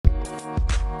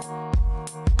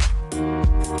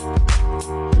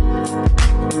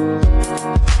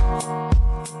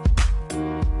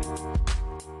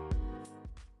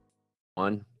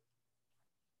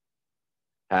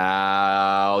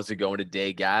it going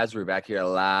today, guys? We're back here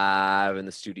live in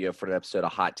the studio for an episode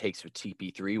of Hot Takes with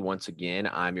TP3. Once again,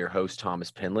 I'm your host, Thomas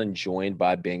Penland, joined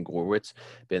by Ben Gorwitz.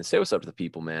 Ben, say what's up to the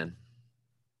people, man.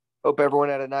 Hope everyone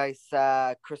had a nice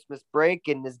Christmas break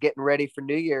and is getting ready for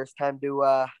New Year's. Time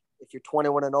to, if you're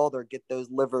 21 and older, get those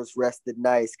livers rested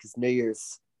nice because New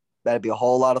Year's better be a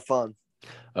whole lot of fun.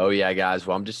 Oh, yeah, guys.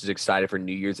 Well, I'm just as excited for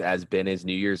New Year's as Ben is.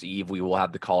 New Year's Eve, we will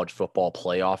have the college football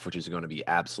playoff, which is going to be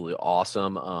absolutely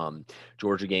awesome.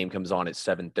 Georgia game comes on at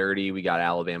 7:30. We got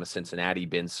Alabama, Cincinnati,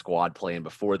 Ben's squad playing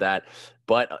before that.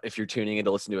 But if you're tuning in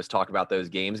to listen to us talk about those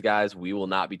games, guys, we will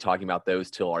not be talking about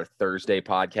those till our Thursday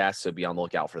podcast, so be on the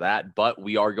lookout for that. But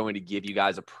we are going to give you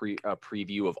guys a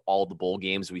preview of all the bowl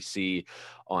games we see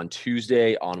on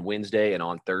Tuesday, on Wednesday, and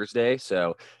on Thursday.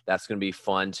 So that's going to be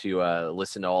fun to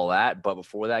listen to all that. But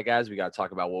before that, guys, we got to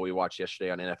talk about what we watched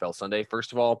yesterday on NFL Sunday.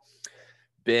 First of all,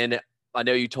 Ben, I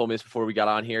know you told me this before we got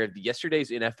on here. Yesterday's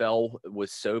NFL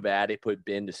was so bad it put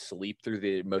Ben to sleep through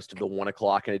the most of the 1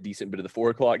 o'clock and a decent bit of the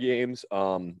 4 o'clock games.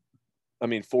 4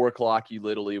 o'clock, you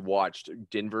literally watched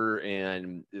Denver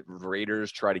and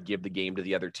Raiders try to give the game to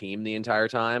the other team the entire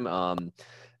time.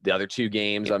 The other two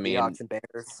games, Seahawks and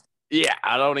Bears. Yeah,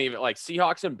 I don't even like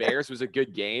Seahawks and Bears was a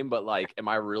good game, but like, am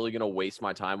I really going to waste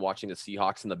my time watching the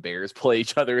Seahawks and the Bears play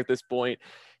each other at this point?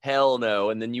 Hell no.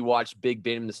 And then you watch Big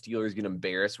Ben and the Steelers get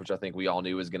embarrassed, which I think we all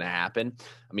knew was going to happen.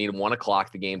 1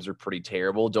 o'clock, the games are pretty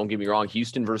terrible. Don't get me wrong.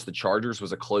 Houston versus the Chargers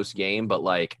was a close game, but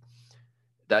like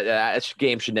that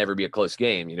game should never be a close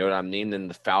game. You know what I mean? Then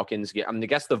the Falcons I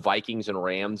guess the Vikings and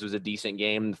Rams was a decent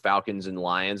game. The Falcons and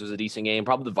Lions was a decent game.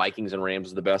 Probably the Vikings and Rams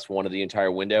was the best one of the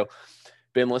entire window.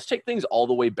 Ben, let's take things all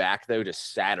the way back, though, to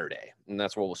Saturday, and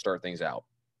that's where we'll start things out.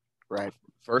 Right.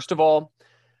 First of all,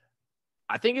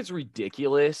 I think it's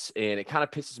ridiculous, and it kind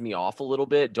of pisses me off a little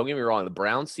bit. Don't get me wrong. The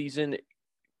Browns season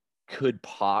could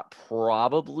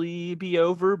probably be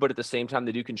over, but at the same time,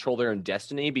 they do control their own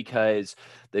destiny because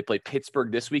they play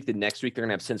Pittsburgh this week. The next week, they're going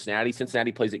to have Cincinnati.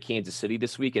 Cincinnati plays at Kansas City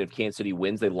this week, and if Kansas City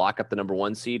wins, they lock up the number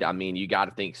 1 seed. You got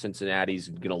to think Cincinnati's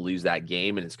going to lose that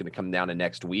game, and it's going to come down to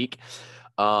next week.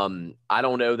 I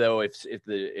don't know though if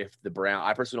the Browns.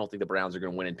 I personally don't think the Browns are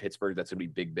going to win in Pittsburgh. That's going to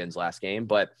be Big Ben's last game.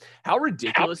 But how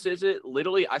ridiculous is it?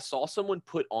 Literally, I saw someone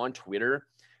put on Twitter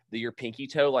that your pinky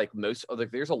toe,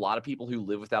 there's a lot of people who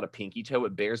live without a pinky toe.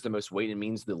 It bears the most weight and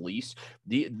means the least.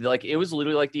 It was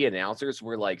literally like the announcers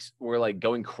were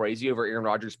going crazy over Aaron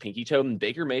Rodgers' pinky toe, and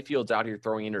Baker Mayfield's out here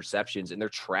throwing interceptions, and they're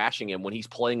trashing him when he's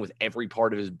playing with every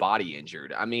part of his body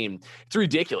injured. It's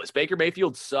ridiculous. Baker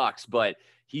Mayfield sucks, but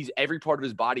every part of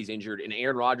his body's injured, and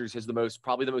Aaron Rodgers has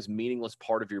probably the most meaningless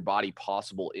part of your body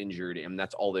possible injured, and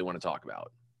that's all they want to talk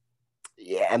about.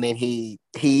 Yeah,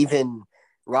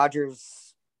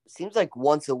 Rodgers seems like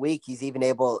once a week he's even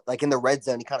able, like in the red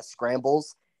zone, he kind of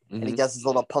scrambles and he does his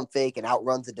little pump fake and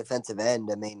outruns a defensive end.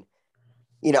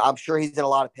 I'm sure he's in a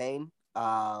lot of pain.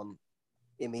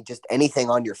 Just anything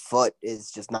on your foot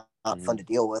is just not fun to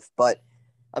deal with. But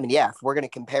if we're going to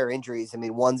compare injuries,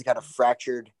 one's got a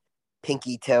fractured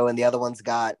pinky toe and the other one's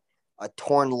got a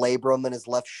torn labrum in his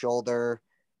left shoulder,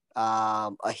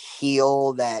 a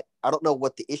heel that I don't know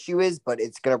what the issue is, but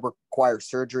it's going to require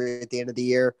surgery at the end of the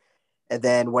year, and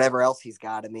then whatever else he's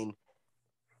got.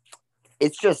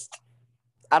 It's just,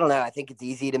 I don't know. I think it's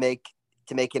easy to make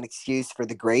an excuse for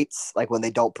the greats, like when they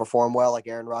don't perform well, like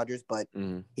Aaron Rodgers, but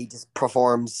he just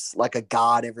performs like a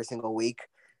god every single week.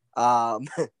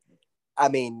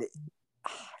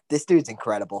 This dude's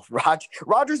incredible.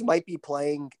 Rodgers might be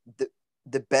playing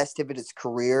the best of his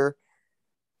career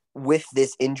with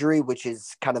this injury, which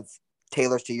is kind of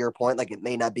tailors to your point. Like, it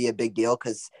may not be a big deal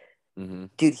because,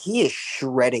 dude, he is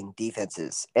shredding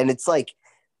defenses. And it's like,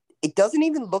 it doesn't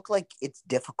even look like it's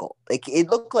difficult. Like, it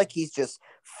looked like he's just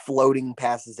floating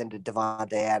passes into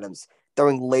Devontae Adams,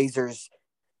 throwing lasers.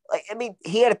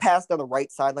 He had a pass down the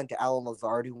right sideline to Allen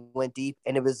Lazard who went deep,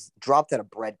 and it was dropped in a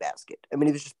breadbasket. It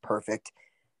was just perfect.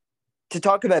 To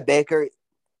talk about Baker,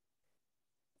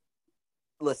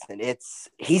 listen,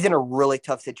 he's in a really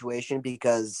tough situation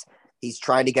because he's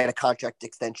trying to get a contract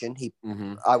extension.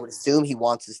 I would assume he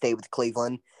wants to stay with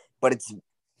Cleveland, but it's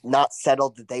not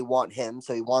settled that they want him.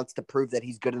 So he wants to prove that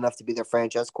he's good enough to be their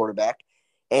franchise quarterback,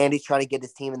 and he's trying to get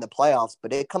his team in the playoffs.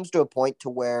 But it comes to a point to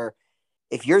where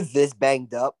if you're this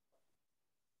banged up,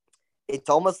 it's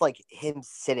almost like him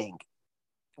sitting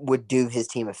would do his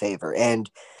team a favor. And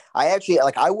I actually,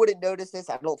 I wouldn't notice this.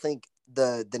 I don't think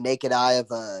the naked eye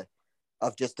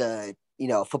of just a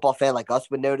football fan like us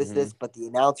would notice this, but the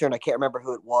announcer, and I can't remember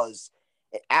who it was,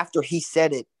 after he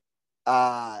said it,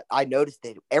 I noticed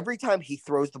it. Every time he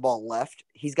throws the ball left,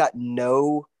 he's got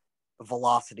no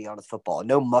velocity on his football,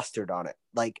 no mustard on it.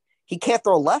 Like, he can't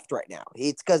throw left right now.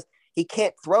 It's because he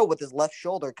can't throw with his left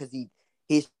shoulder because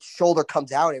his shoulder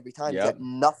comes out every time. He's got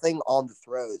nothing on the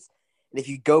throws. And if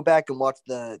you go back and watch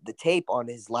the tape on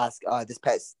his last this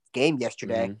past game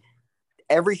yesterday,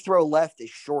 every throw left is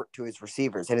short to his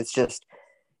receivers, and it's just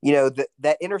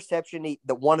that interception,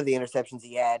 one of the interceptions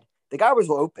he had, the guy was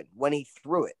open when he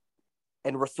threw it,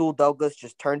 and Rasul Douglas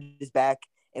just turned his back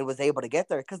and was able to get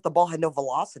there because the ball had no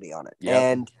velocity on it.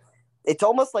 And it's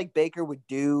almost like Baker would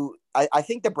do. I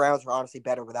think the Browns are honestly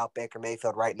better without Baker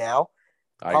Mayfield right now.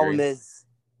 Problem is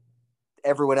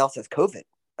everyone else has COVID.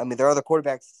 I mean, their other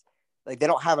quarterbacks, like, they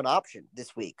don't have an option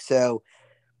this week. So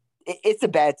it's a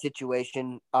bad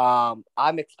situation.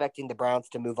 I'm expecting the Browns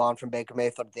to move on from Baker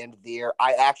Mayfield at the end of the year.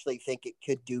 I actually think it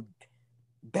could do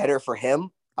better for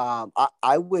him.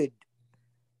 I would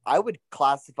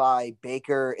classify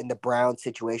Baker in the Browns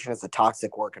situation as a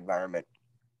toxic work environment.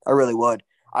 I really would.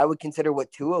 I would consider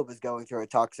what Tua was going through a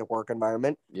toxic work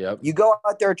environment. Yep. You go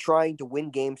out there trying to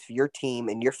win games for your team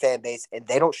and your fan base, and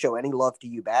they don't show any love to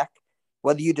you back,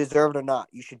 whether you deserve it or not.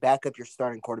 You should back up your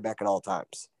starting quarterback at all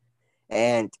times.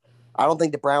 And I don't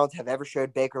think the Browns have ever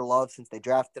showed Baker love since they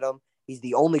drafted him. He's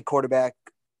the only quarterback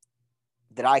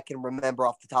that I can remember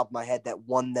off the top of my head that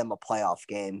won them a playoff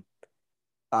game.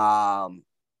 I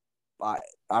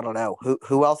don't know.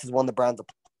 Who else has won the Browns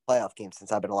a playoff game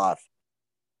since I've been alive?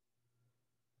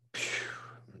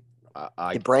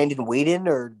 Did Brandon Whedon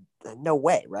or no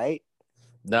way, right?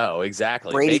 No,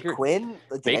 exactly. Brady Quinn?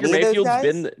 Baker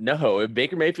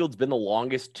Mayfield's been the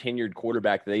longest tenured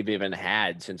quarterback they've even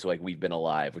had since we've been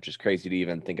alive, which is crazy to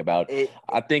even think about.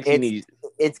 I think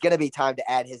it's going to be time to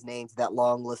add his name to that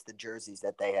long list of jerseys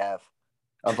that they have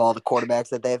of all the quarterbacks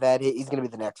that they've had. He's going to be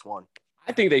the next one.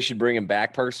 I think they should bring him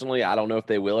back personally. I don't know if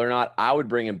they will or not. I would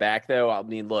bring him back though. I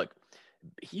mean, look,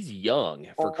 he's young.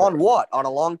 On what? On a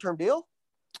long-term deal?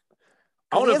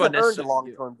 I don't know if earned a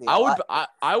long-term deal.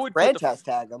 I would franchise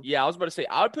tag him. Yeah, I was about to say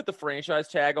I would put the franchise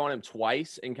tag on him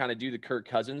twice and kind of do the Kirk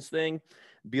Cousins thing.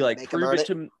 Be like, prove it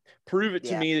to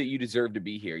me that you deserve to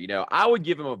be here. I would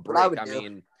give him a break. I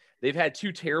mean, they've had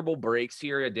two terrible breaks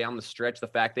here down the stretch. The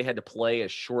fact they had to play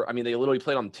they literally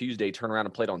played on Tuesday, turn around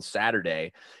and played on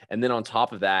Saturday. And then on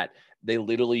top of that, they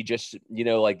literally just,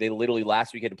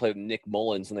 last week had to play with Nick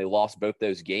Mullins and they lost both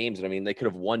those games. And I mean, they could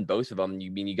have won both of them.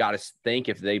 You got to think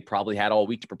if they probably had all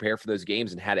week to prepare for those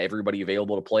games and had everybody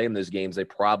available to play in those games, they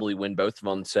probably win both of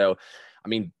them. So, I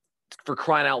mean, for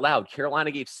crying out loud, Carolina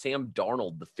gave Sam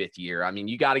Darnold the 5th year. I mean,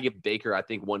 you got to give Baker, I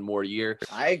think, one more year.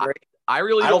 I agree. I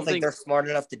don't think they're smart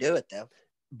enough to do it, though.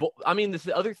 But I mean,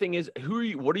 the other thing is, what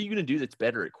are you going to do that's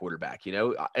better at quarterback?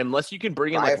 Unless you can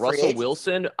bring in like Russell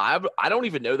Wilson. I don't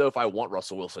even know though if I want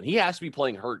Russell Wilson. He has to be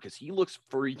playing hurt because he looks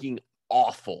freaking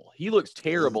awful. He looks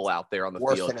terrible out there on the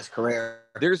field. Worse than his career.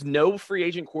 There's no free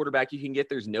agent quarterback you can get.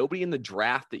 There's nobody in the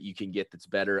draft that you can get that's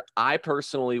better. I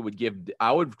personally would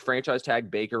franchise tag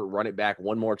Baker, run it back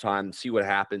one more time, see what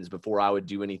happens before I would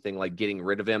do anything like getting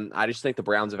rid of him. I just think the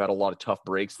Browns have had a lot of tough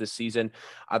breaks this season.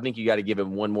 I think you got to give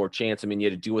him one more chance. I mean, you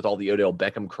had to deal with all the Odell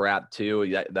Beckham crap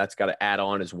too. That's got to add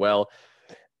on as well.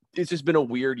 It's just been a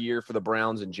weird year for the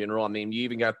Browns in general. I mean, you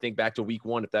even got to think back to week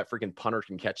 1. If that freaking punter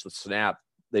can catch the snap,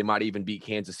 they might even beat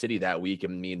Kansas City that week. I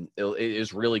mean, it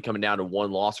is really coming down to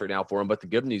one loss right now for them. But the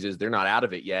good news is they're not out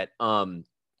of it yet.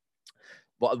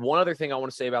 But one other thing I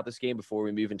want to say about this game before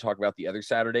we move and talk about the other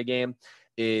Saturday game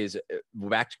is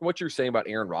back to what you're saying about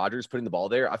Aaron Rodgers putting the ball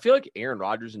there. I feel like Aaron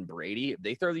Rodgers and Brady,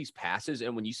 they throw these passes,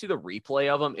 and when you see the replay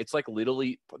of them, it's like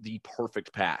literally the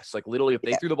perfect pass. Like literally, if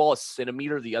they threw the ball a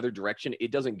centimeter the other direction,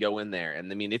 it doesn't go in there.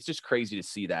 And I mean, it's just crazy to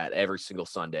see that every single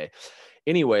Sunday.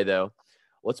 Anyway, though,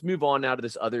 let's move on now to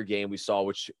this other game we saw,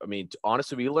 which, I mean,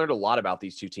 honestly, we learned a lot about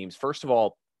these two teams. First of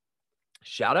all,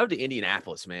 shout out to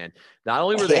Indianapolis, man. Not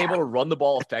only were they able to run the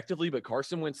ball effectively, but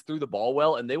Carson Wentz threw the ball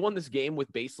well, and they won this game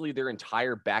with basically their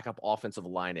entire backup offensive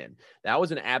line in. That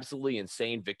was an absolutely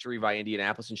insane victory by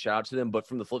Indianapolis, and shout out to them. But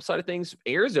from the flip side of things,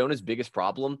 Arizona's biggest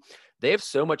problem, they have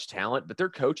so much talent, but their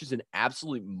coach is an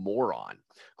absolute moron.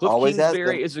 Cliff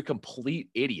Kingsbury is a complete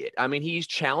idiot. I mean, he's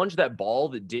challenged that ball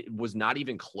that was not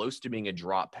even close to being a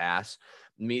drop pass.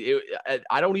 I mean,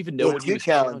 I don't even know what he was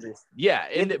challenges. Yeah,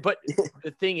 but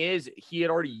the thing is, he had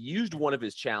already used one of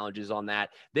his challenges on that.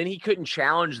 Then he couldn't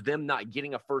challenge them not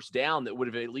getting a first down that would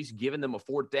have at least given them a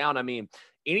 4th down. I mean,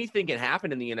 anything can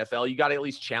happen in the NFL. You got to at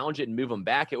least challenge it and move them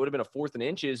back. It would have been a 4th and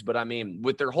inches, but I mean,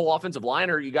 with their whole offensive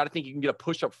liner, you got to think you can get a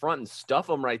push up front and stuff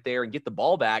them right there and get the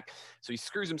ball back. So he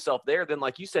screws himself there. Then,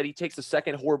 like you said, he takes a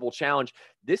second horrible challenge.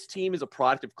 This team is a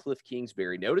product of Cliff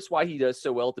Kingsbury. Notice why he does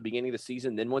so well at the beginning of the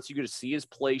season. Then once you get to see his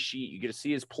play sheet, you get to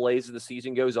see his plays as the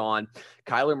season goes on.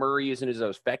 Kyler Murray isn't as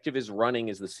effective as running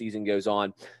as the season goes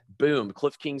on. Boom,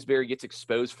 Cliff Kingsbury gets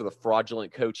exposed for the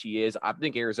fraudulent coach he is. I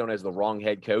think Arizona has the wrong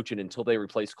head coach, and until they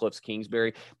replace Cliff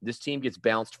Kingsbury, this team gets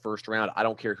bounced first round. I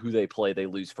don't care who they play. They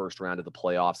lose first round of the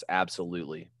playoffs.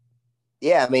 Absolutely.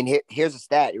 Yeah, I mean, here's a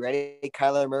stat. You ready?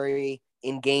 Kyler Murray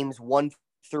in games 1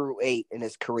 through 8 in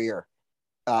his career.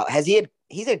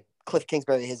 He's had Cliff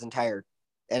Kingsbury his entire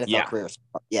NFL career.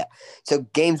 Yeah. So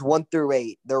games 1 through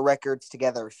 8, their records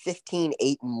together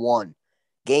 15-8-1.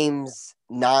 Games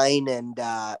 9 and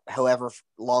however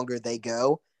longer they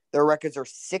go, their records are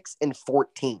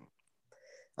 6-14.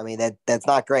 I mean, that's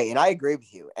not great. And I agree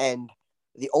with you. And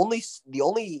the only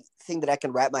thing that I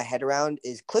can wrap my head around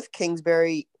is Cliff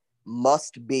Kingsbury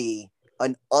must be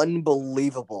an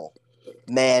unbelievable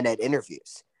man at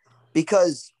interviews,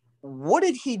 because what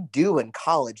did he do in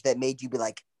college that made you be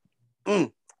like,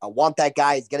 I want that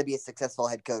guy. He's going to be a successful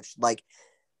head coach. Like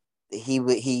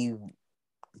he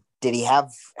did he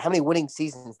have, how many winning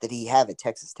seasons did he have at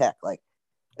Texas Tech? Like,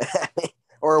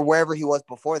 or wherever he was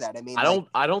before that. I mean,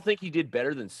 I don't think he did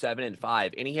better than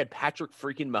 7-5, and he had Patrick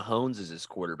freaking Mahomes as his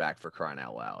quarterback, for crying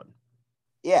out loud.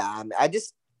 Yeah, I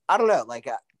don't know. Like,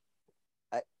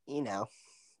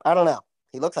 I don't know.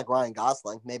 He looks like Ryan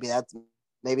Gosling. Maybe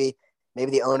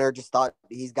the owner just thought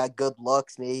he's got good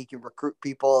looks. Maybe he can recruit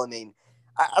people. I mean,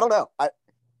 I don't know. I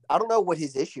don't know what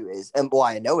his issue is, and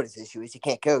I know what his issue is. He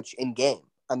can't coach in game.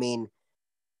 I mean,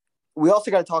 we also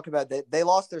got to talk about that they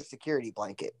lost their security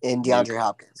blanket in DeAndre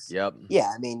Hopkins. Yep. Yeah,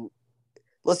 I mean,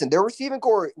 listen, their receiving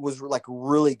core was like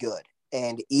really good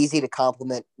and easy to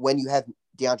complement when you have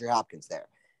DeAndre Hopkins there,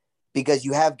 because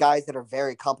you have guys that are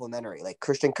very complimentary, like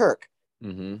Christian Kirk,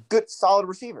 good solid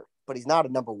receiver, but he's not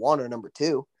a number 1 or number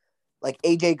 2. Like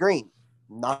AJ Green,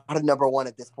 not a number 1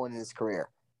 at this point in his career.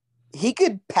 He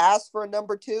could pass for a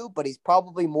number 2, but he's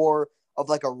probably more of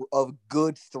like a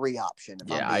good 3 option.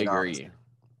 Yeah, I agree.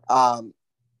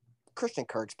 Christian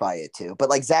Kirk's probably it too, but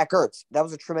like Zach Ertz, that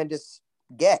was a tremendous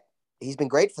get. He's been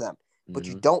great for them, but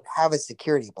you don't have a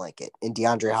security blanket in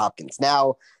DeAndre Hopkins.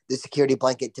 Now the security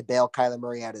blanket to bail Kyler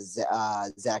Murray out of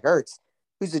Zach Ertz,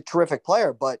 who's a terrific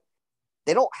player, but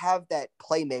they don't have that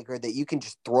playmaker that you can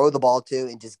just throw the ball to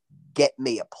and just get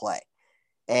me a play.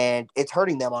 And it's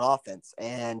hurting them on offense.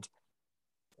 And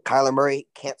Kyler Murray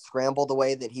can't scramble the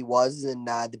way that he was in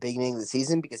the beginning of the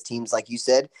season, because teams, like you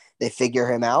said, they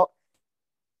figure him out.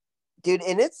 Dude,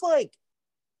 and it's like,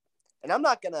 and I'm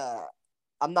not gonna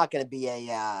be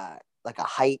a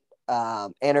height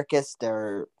anarchist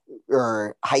or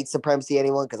height supremacy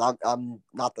anyone, because I'm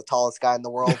not the tallest guy in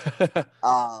the world.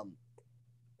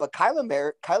 But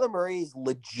Kyler Murray is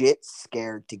legit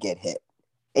scared to get hit,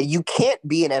 and you can't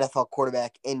be an NFL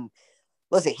quarterback. And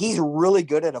listen, he's really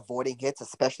good at avoiding hits,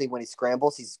 especially when he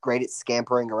scrambles. He's great at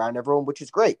scampering around everyone, which is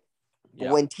great. Yeah.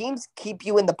 But when teams keep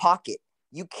you in the pocket,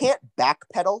 you can't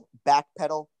backpedal, and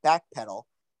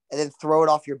then throw it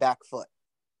off your back foot.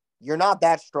 You're not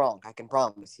that strong, I can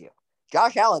promise you.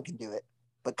 Josh Allen can do it,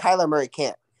 but Kyler Murray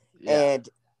can't. Yeah. And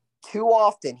too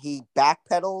often he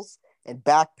backpedals and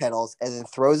then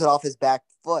throws it off his back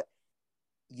foot.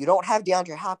 You don't have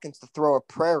DeAndre Hopkins to throw a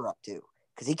prayer up to,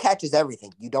 because he catches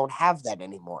everything. You don't have that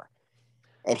anymore.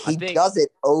 And he does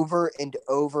it over and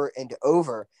over and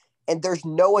over, and there's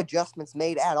no adjustments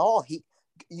made at all.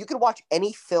 You can watch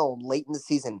any film late in the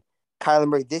season, Kyler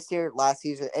Murray this year, last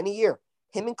season, any year.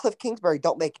 Him and Cliff Kingsbury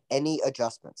don't make any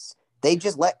adjustments. They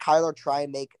just let Kyler try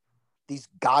and make these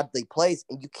godly plays,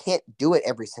 and you can't do it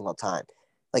every single time.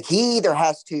 Like, they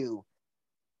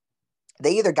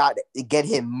either got to get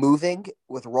him moving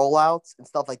with rollouts and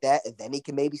stuff like that, and then he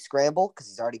can maybe scramble because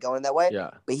he's already going that way.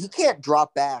 Yeah. But he can't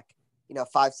drop back,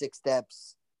 5-6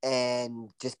 steps and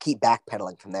just keep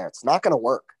backpedaling from there. It's not going to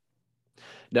work.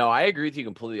 No, I agree with you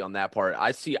completely on that part.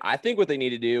 I think what they need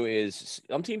to do is,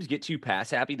 some teams get too pass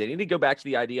happy. They need to go back to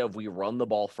the idea of, we run the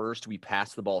ball first, we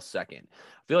pass the ball second.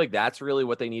 I feel like that's really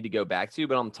what they need to go back to.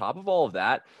 But on top of all of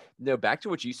that, No, back to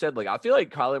what you said. Like, I feel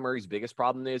like Kyler Murray's biggest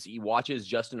problem is he watches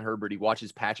Justin Herbert, he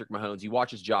watches Patrick Mahomes, he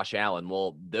watches Josh Allen.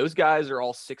 Well, those guys are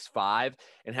all 6'5"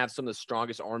 and have some of the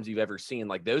strongest arms you've ever seen.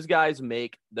 Like, those guys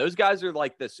are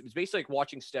like this. It's basically like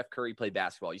watching Steph Curry play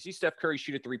basketball. You see Steph Curry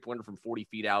shoot a 3-pointer from 40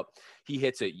 feet out, he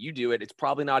hits it. You do it. It's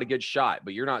probably not a good shot,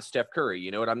 but you're not Steph Curry. You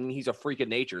know what I mean? He's a freak of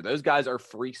nature. Those guys are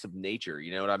freaks of nature.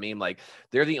 You know what I mean? Like,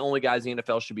 they're the only guys in the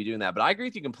NFL should be doing that. But I agree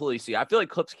with you completely. See, I feel like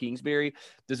Cliff Kingsbury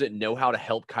doesn't know how to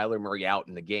help Kyler Murray out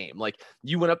in the game. Like,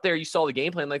 you went up there, you saw the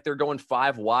game plan, like they're going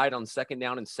 5 wide on 2nd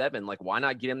down and 7. Like, why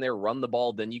not get him there, run the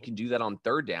ball? Then you can do that on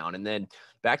 3rd down. And then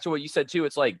back to what you said too,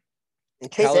 it's like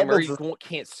Kyler Murray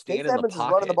can't stand in the pocket.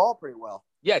 Was running the ball pretty well.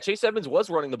 Yeah, Chase Edmonds was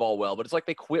running the ball well, but it's like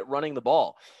they quit running the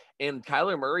ball. And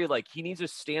Kyler Murray, like, he needs to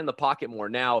stay in the pocket more.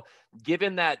 Now,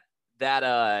 given that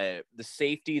the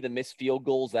safety, the missed field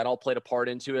goals, that all played a part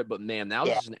into it. But man, that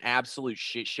was just an absolute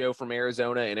shit show from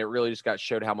Arizona, and it really just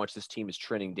showed how much this team is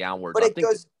trending downward. But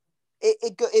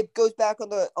it goes back on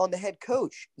the head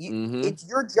coach. It's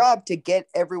your job to get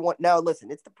everyone. Now, listen,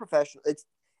 it's it's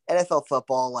NFL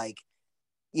football. Like,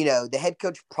 you know, the head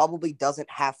coach probably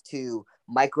doesn't have to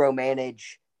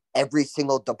micromanage every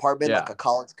single department like a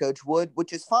college coach would,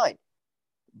 which is fine.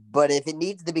 But if it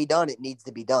needs to be done, it needs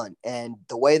to be done. And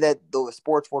the way that the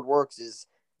sports world works is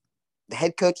the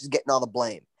head coach is getting all the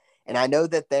blame. And I know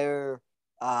that they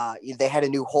had a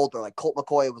new holder, like Colt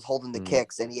McCoy was holding the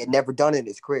kicks, and he had never done it in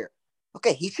his career.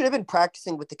 Okay, he should have been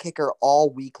practicing with the kicker all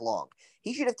week long.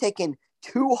 He should have taken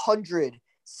 200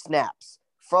 snaps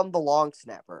from the long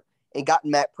snapper and gotten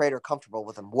Matt Prater comfortable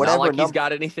with him. Whatever. Not like he's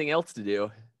got anything else to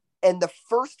do. And the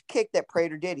first kick that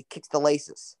Prater did, he kicks the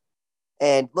laces.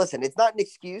 And listen, it's not an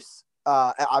excuse.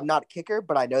 I'm not a kicker,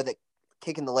 but I know that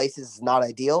kicking the laces is not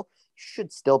ideal. You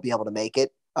should still be able to make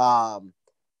it. But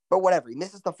whatever. He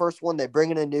misses the first one. They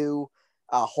bring in a new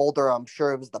holder. I'm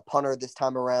sure it was the punter this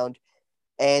time around.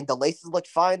 And the laces looked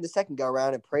fine the second go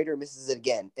around, and Prater misses it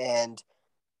again. And,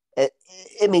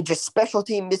 just special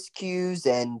team miscues.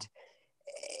 And,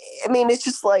 it's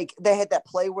just like they had that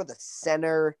play where the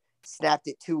center snapped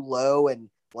it too low.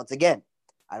 And once again,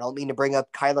 I don't mean to bring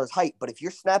up Kyler's height, but if you're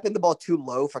snapping the ball too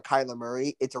low for Kyler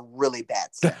Murray, it's a really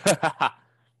bad snap.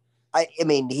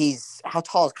 How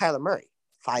tall is Kyler Murray?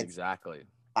 5'8". Exactly.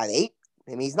 5'8".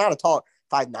 He's not a tall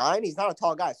 5'9". He's not a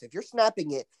tall guy. So if you're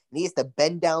snapping it and he has to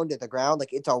bend down to the ground,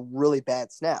 like, it's a really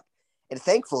bad snap. And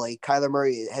thankfully, Kyler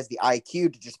Murray has the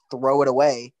IQ to just throw it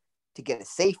away to get a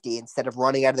safety instead of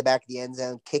running out of the back of the end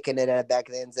zone, kicking it out of the back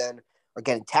of the end zone, or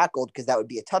getting tackled, because that would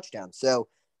be a touchdown. So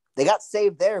they got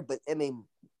saved there, but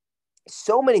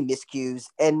so many miscues.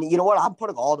 And you know what? I'm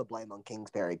putting all the blame on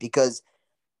Kingsbury, because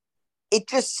it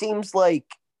just seems like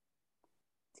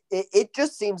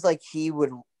he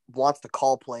wants to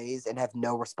call plays and have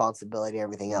no responsibility and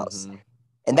everything else.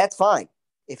 And that's fine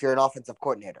if you're an offensive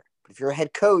coordinator. But if you're a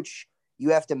head coach, you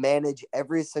have to manage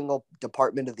every single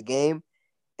department of the game.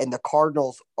 And the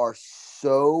Cardinals are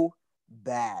so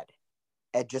bad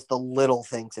at just the little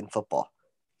things in football.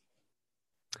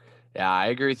 Yeah, I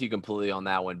agree with you completely on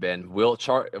that one, Ben. They'll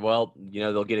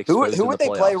get exposed. Who would they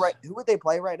play right? Who would they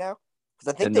play right now?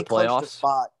 Because I think they clinched a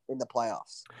spot in the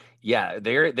playoffs. Yeah,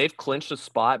 they've clinched a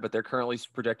spot, but they're currently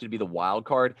projected to be the wild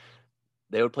card.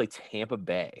 They would play Tampa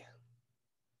Bay.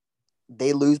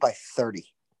 They lose by 30.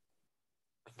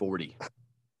 40.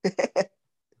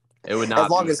 It would not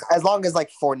as long as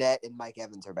like Fournette and Mike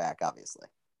Evans are back, obviously.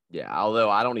 Yeah, although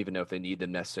I don't even know if they need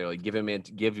them necessarily. Give him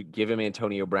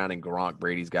Antonio Brown and Gronk.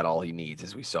 Brady's got all he needs,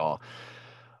 as we saw.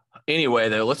 Anyway,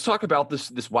 though, let's talk about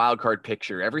this wild card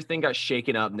picture. Everything got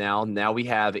shaken up now. Now we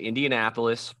have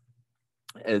Indianapolis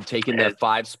taking the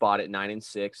 5 spot at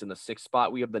 9-6. In the 6th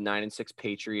spot, we have the 9-6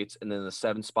 Patriots, and then the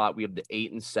 7th spot, we have the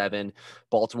 8-7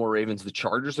 Baltimore Ravens. The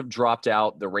Chargers have dropped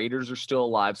out. The Raiders are still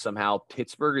alive somehow.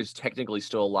 Pittsburgh is technically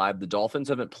still alive. The Dolphins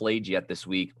haven't played yet this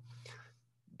week.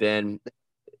 Ben.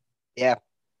 Yeah,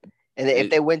 and if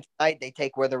they win tonight, they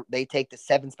take the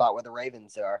 7th spot where the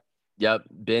Ravens are. Yep.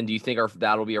 Ben, do you think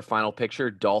that'll be our final picture?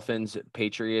 Dolphins,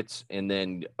 Patriots, and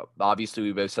then obviously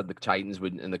we both said the Titans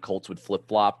and the Colts would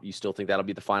flip-flop. You still think that'll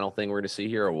be the final thing we're going to see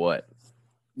here, or what?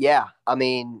 Yeah,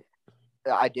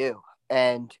 I do.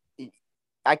 And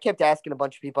I kept asking a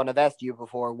bunch of people, and I've asked you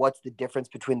before, what's the difference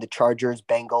between the Chargers,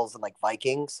 Bengals, and like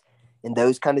Vikings and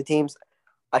those kind of teams?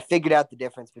 I figured out the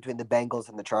difference between the Bengals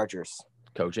and the Chargers.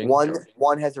 Coaching?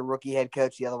 One has a rookie head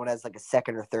coach. The other one has like a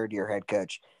 2nd or 3rd year head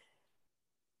coach.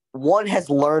 One has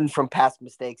learned from past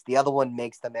mistakes. The other one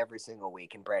makes them every single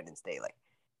week in Brandon Staley.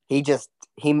 He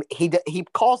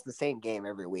calls the same game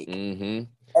every week. Mm-hmm.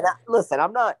 And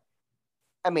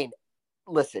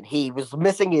listen, he was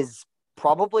missing his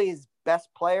best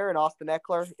player in Austin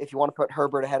Eckler. If you want to put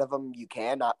Herbert ahead of him, you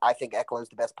can. I think Eckler is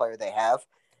the best player they have.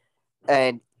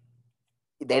 And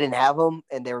they didn't have him,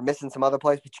 and they were missing some other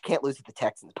players, but you can't lose to the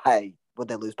Texans by what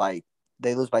they lose by.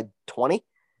 They lose by 20.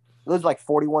 They lose like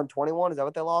 41-21. Is that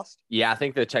what they lost? Yeah, I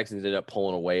think the Texans ended up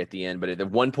pulling away at the end, but at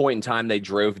one point in time, they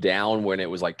drove down when it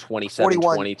was like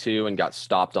 27-22 and got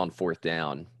stopped on fourth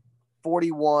down.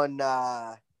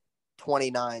 41-29.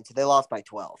 So they lost by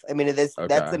 12. I mean, that's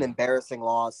an embarrassing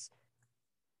loss.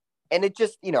 And it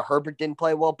just, Herbert didn't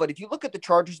play well. But if you look at the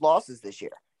Chargers' losses this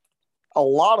year, a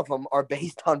lot of them are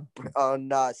based on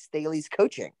Staley's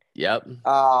coaching. Yep.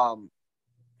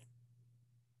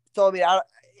 So, I mean,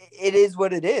 it is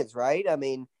what it is, right? I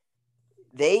mean,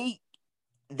 they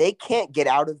can't get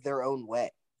out of their own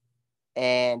way.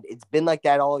 And it's been like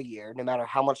that all year, no matter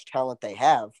how much talent they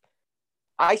have.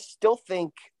 I still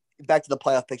think, back to the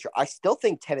playoff picture, I still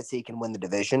think Tennessee can win the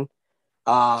division.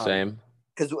 Same.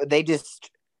 Because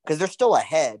they're still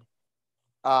ahead.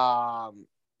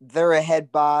 They're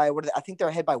ahead by I think they're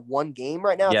ahead by one game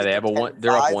right now. Yeah, they have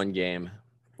they're up one game.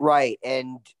 Right.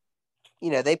 And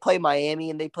they play Miami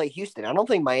and they play Houston. I don't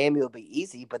think Miami will be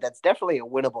easy, but that's definitely a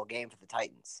winnable game for the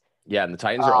Titans. Yeah, and the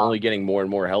Titans are only getting more and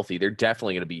more healthy. They're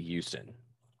definitely going to be Houston.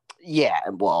 Yeah,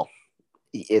 well,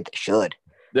 it should.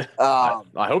 I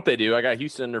hope they do. I got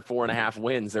Houston under 4.5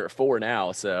 wins. They're at 4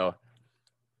 now, so.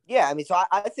 Yeah, I mean, so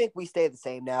I think we stay the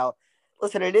same now.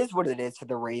 Listen, it is what it is for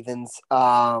the Ravens.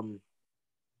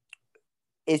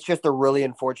 It's just a really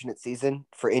unfortunate season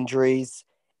for injuries,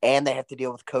 and they have to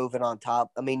deal with COVID on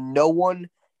top. I mean, no one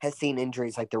has seen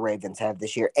injuries like the Ravens have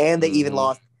this year, and they even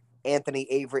lost Anthony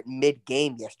Averett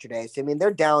mid-game yesterday. So, I mean,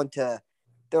 they're down to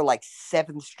they're like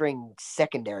 7th-string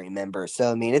secondary members.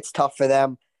 So, I mean, it's tough for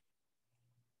them.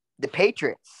 The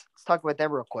Patriots, let's talk about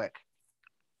them real quick.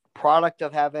 Product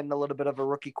of having a little bit of a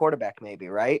rookie quarterback, maybe,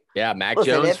 right? Yeah, Mac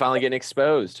Jones finally getting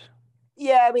exposed.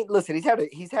 Yeah, I mean, listen,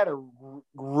 he's had a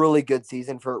really good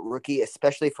season for a rookie,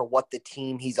 especially for what the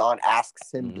team he's on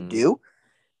asks him to do.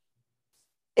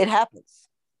 It happens.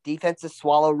 Defenses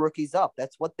swallow rookies up.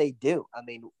 That's what they do. I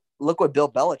mean, look what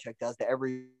Bill Belichick does to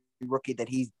every rookie that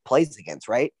he plays against,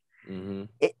 right? Mm-hmm.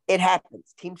 It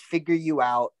happens. Teams figure you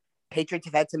out. Patriots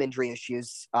have had some injury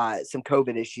issues, some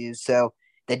COVID issues, so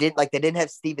they didn't have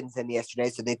Stevenson yesterday,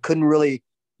 so they couldn't really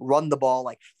run the ball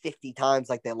like 50 times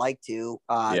like they like to.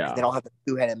 They don't have the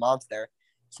two-headed monster.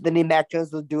 So they need Mac Jones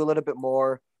to do a little bit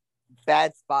more.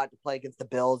 Bad spot to play against the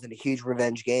Bills in a huge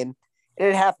revenge game. And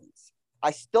it happens.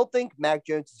 I still think Mac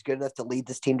Jones is good enough to lead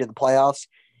this team to the playoffs.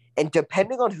 And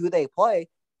depending on who they play,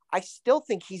 I still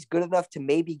think he's good enough to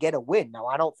maybe get a win. Now,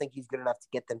 I don't think he's good enough to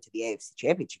get them to the AFC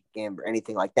Championship game or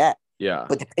anything like that. Yeah.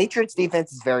 But the Patriots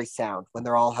defense is very sound when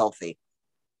they're all healthy.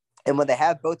 And when they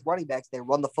have both running backs, they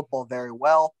run the football very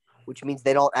well, which means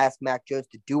they don't ask Mac Jones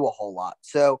to do a whole lot.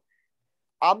 So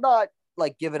I'm not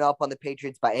giving up on the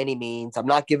Patriots by any means. I'm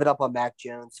not giving up on Mac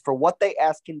Jones. For what they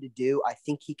ask him to do, I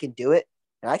think he can do it.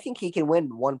 And I think he can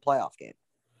win one playoff game.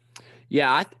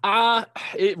 Yeah,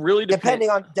 it really depends.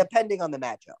 Depending on the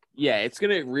matchup. Yeah, it's going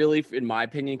to really, in my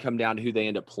opinion, come down to who they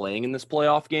end up playing in this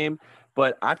playoff game.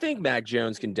 But I think Mac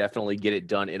Jones can definitely get it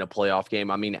done in a playoff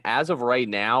game. I mean, as of right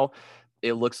now,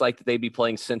 it looks like they'd be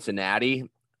playing Cincinnati.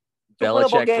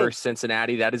 Belichick versus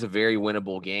Cincinnati. That is a very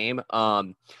winnable game.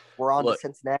 We're on to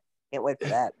Cincinnati. Can't wait for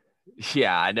that.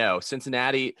 Yeah, I know.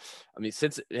 Cincinnati. I mean,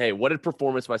 what a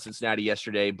performance by Cincinnati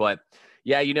yesterday. But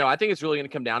yeah, I think it's really going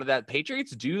to come down to that.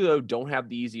 Patriots don't have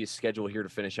the easiest schedule here to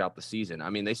finish out the season.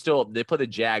 I mean, they play the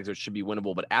Jags, which should be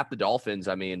winnable, but at the Dolphins,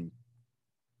 I mean,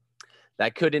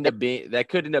 that could end up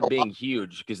being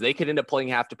huge because they could end up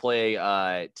have to play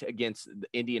against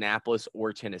Indianapolis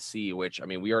or Tennessee, which, I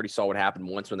mean, we already saw what happened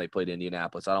once when they played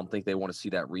Indianapolis. I don't think they want to see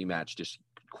that rematch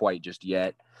just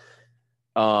yet.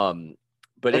 But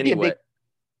anyway,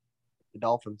 the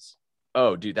Dolphins.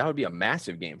 Oh, dude, that would be a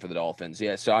massive game for the Dolphins.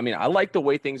 Yeah. So, I mean, I like the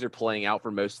way things are playing out for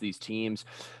most of these teams.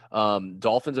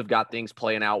 Dolphins have got things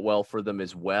playing out well for them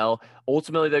as well.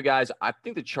 Ultimately, though, guys, I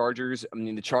think the Chargers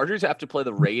have to play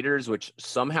the Raiders, which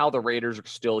somehow the Raiders are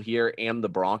still here, and the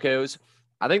Broncos.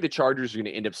 I think the Chargers are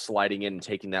going to end up sliding in and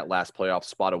taking that last playoff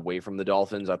spot away from the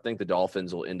Dolphins. I think the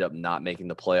Dolphins will end up not making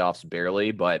the playoffs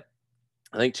barely, but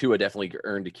I think Tua definitely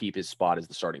earned to keep his spot as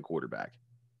the starting quarterback.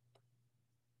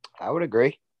 I would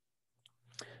agree.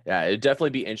 Yeah, it'd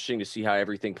definitely be interesting to see how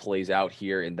everything plays out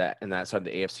here in that side of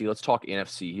the AFC. Let's talk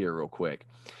NFC here real quick.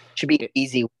 Should be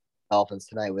easy with Dolphins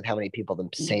tonight with how many people the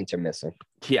Saints are missing.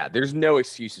 Yeah, there's no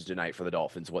excuses tonight for the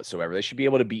Dolphins whatsoever. They should be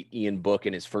able to beat Ian Book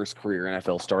in his first career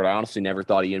NFL start. I honestly never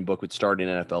thought Ian Book would start an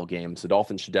NFL game. So the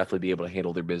Dolphins should definitely be able to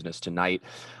handle their business tonight.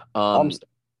 What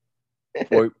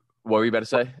were you about to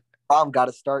say? Fromm got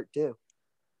to start too.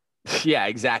 Yeah,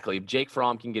 exactly. If Jake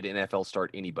Fromm can get an NFL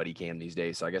start, anybody can these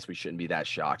days. So I guess we shouldn't be that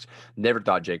shocked. Never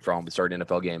thought Jake Fromm would start an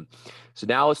NFL game. So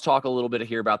now let's talk a little bit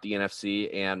here about the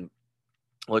NFC. And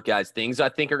look, guys, things I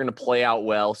think are going to play out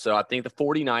well. So I think the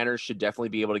 49ers should definitely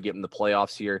be able to get in the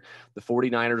playoffs here. The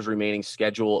 49ers remaining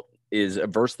schedule is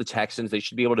versus the Texans. They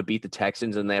should be able to beat the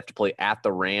Texans, and they have to play at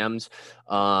the Rams.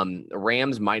 The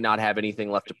Rams might not have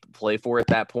anything left to play for at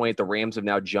that point. The Rams have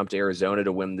now jumped Arizona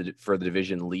to win for the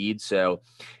division lead, so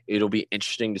it'll be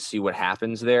interesting to see what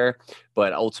happens there.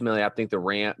 But ultimately, I think the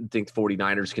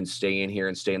 49ers can stay in here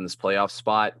and stay in this playoff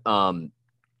spot.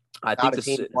 I think the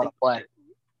team want to play.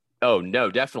 Oh,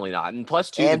 no, definitely not. And plus,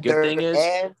 too, the good thing is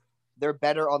they're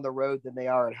better on the road than they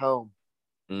are at home.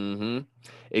 Mm-hmm.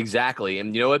 Exactly.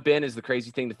 And you know what, Ben, is the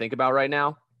crazy thing to think about right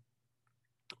now?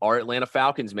 Our Atlanta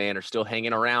Falcons, man, are still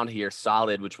hanging around here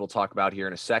solid, which we'll talk about here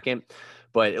in a second.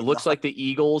 But it looks like the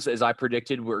Eagles, as I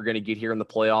predicted, we're going to get here in the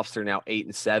playoffs. They're now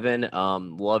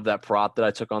 8-7. Love that prop that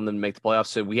I took on them to make the playoffs.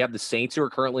 So we have the Saints, who are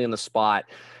currently in the spot.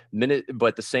 But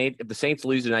if the Saints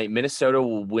lose tonight, Minnesota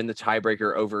will win the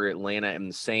tiebreaker over Atlanta and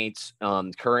the Saints.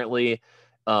 Currently,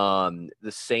 the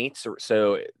Saints are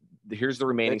so. Here's the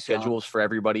remaining schedules for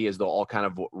everybody as they'll all kind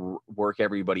of work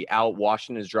everybody out.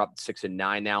 Washington has dropped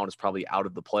 6-9 now and is probably out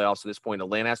of the playoffs at this point.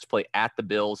 Atlanta has to play at the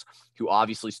Bills, who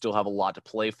obviously still have a lot to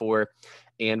play for,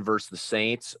 and versus the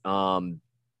Saints. On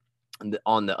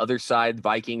the other side,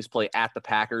 Vikings play at the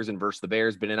Packers and versus the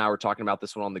Bears. Ben and I were talking about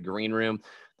this one on the green room.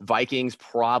 The Vikings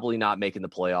probably not making the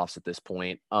playoffs at this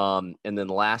point. And then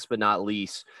last but not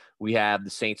least, we have the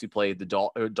Saints who played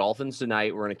the Dolphins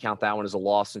tonight. We're going to count that one as a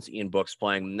loss since Ian Book's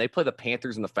playing. And they play the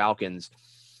Panthers and the Falcons.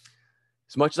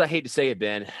 As much as I hate to say it,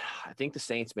 Ben, I think the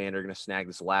Saints, man, are going to snag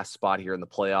this last spot here in the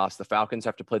playoffs. The Falcons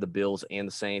have to play the Bills and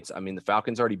the Saints. I mean, the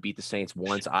Falcons already beat the Saints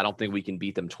once. I don't think we can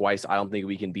beat them twice. I don't think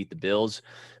we can beat the Bills.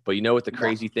 But you know what the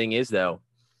crazy thing is, though?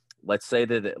 Let's say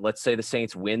the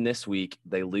Saints win this week,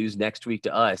 they lose next week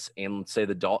to us, and let's say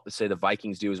the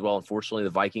Vikings do as well. Unfortunately, the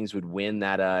Vikings would win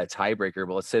that tiebreaker,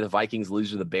 but let's say the Vikings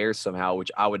lose to the Bears somehow,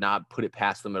 which I would not put it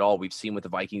past them at all. We've seen what the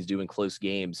Vikings do in close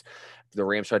games. The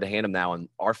Rams tried to hand them that one.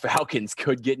 Our Falcons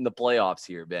could get in the playoffs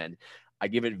here, Ben. I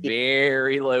give it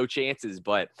very low chances,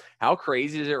 but how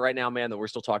crazy is it right now, man, that we're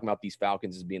still talking about these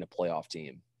Falcons as being a playoff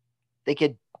team? They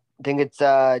could think it's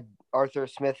Arthur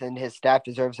Smith and his staff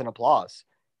deserves an applause.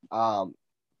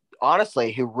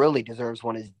 Honestly, who really deserves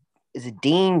one is it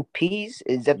Dean Pease?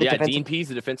 Is that Dean Pease,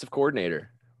 the defensive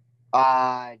coordinator?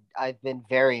 I've been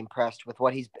very impressed with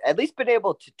what he's at least been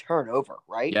able to turn over,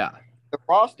 right? Yeah. The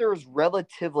roster is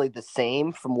relatively the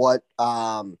same from what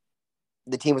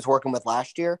the team was working with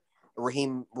last year.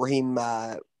 Raheem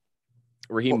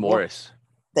Morris.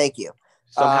 Thank you.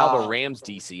 Somehow the Rams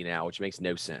DC now, which makes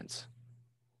no sense.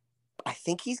 I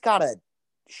think he's got a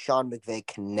Sean McVay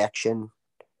connection.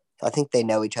 I think they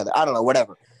know each other. I don't know,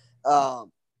 whatever. But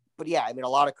yeah, I mean, a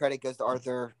lot of credit goes to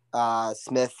Arthur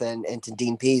Smith and to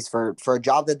Dean Pease for a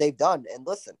job that they've done. And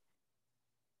listen,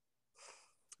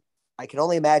 I can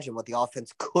only imagine what the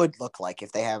offense could look like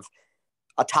if they have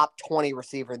a top 20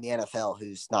 receiver in the NFL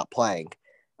who's not playing.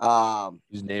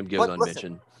 Whose name goes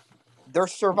unmentioned. They're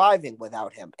surviving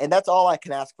without him. And that's all I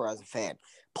can ask for as a fan.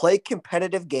 Play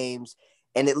competitive games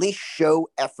and at least show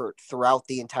effort throughout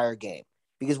the entire game.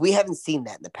 Because we haven't seen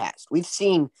that in the past. We've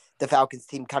seen the Falcons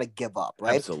team kind of give up,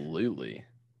 right? Absolutely.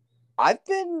 I've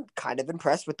been kind of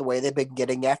impressed with the way they've been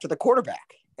getting after the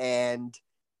quarterback. And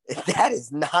that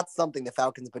is not something the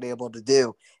Falcons have been able to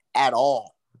do at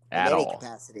all in any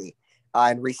capacity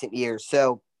in recent years.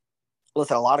 So,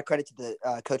 listen, a lot of credit to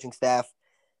the coaching staff.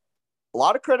 A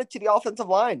lot of credit to the offensive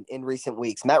line in recent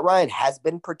weeks. Matt Ryan has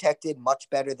been protected much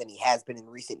better than he has been in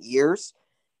recent years.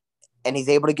 And he's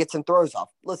able to get some throws off.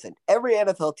 Listen, every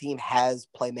NFL team has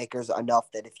playmakers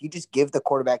enough that if you just give the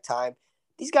quarterback time,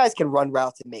 these guys can run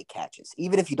routes and make catches,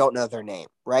 even if you don't know their name,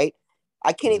 right?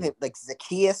 I can't even, like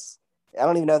Zacchaeus, I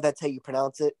don't even know if that's how you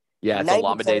pronounce it. Yeah, it's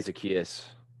Olamide Zacchaeus.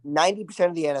 90%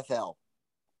 of the NFL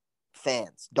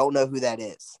fans don't know who that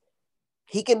is.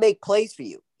 He can make plays for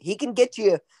you. He can get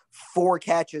you 4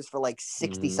 catches for like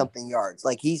 60-something yards.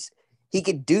 Like he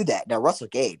could do that. Now, Russell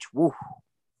Gage, woo.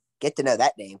 Get to know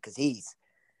that name because he's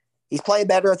playing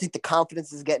better. I think the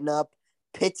confidence is getting up.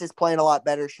 Pitts is playing a lot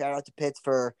better. Shout out to Pitts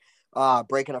for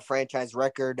breaking a franchise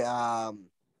record,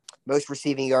 most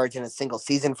receiving yards in a single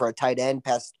season for a tight end,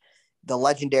 past the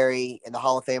legendary and the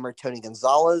Hall of Famer Tony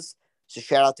Gonzalez. So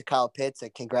shout out to Kyle Pitts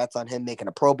and congrats on him making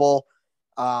a Pro Bowl.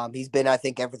 He's been, I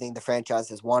think, everything the franchise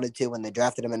has wanted to when they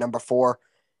drafted him at number 4.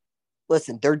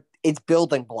 Listen, it's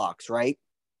building blocks, right?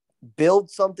 Build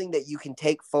something that you can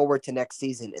take forward to next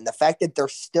season. And the fact that they're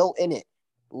still in it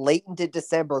late into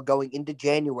December, going into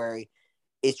January,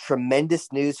 is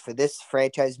tremendous news for this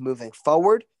franchise moving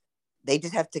forward. They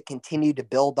just have to continue to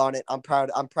build on it. I'm proud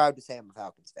to say I'm a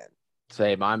Falcons fan.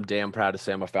 Same. I'm damn proud to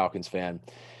say I'm a Falcons fan.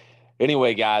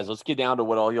 Anyway, guys, let's get down to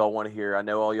what all y'all want to hear. I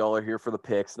know all y'all are here for the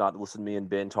picks, not to listen to me and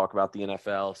Ben talk about the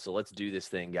NFL. So let's do this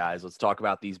thing, guys. Let's talk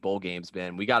about these bowl games,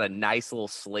 Ben. We got a nice little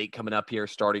slate coming up here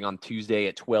starting on Tuesday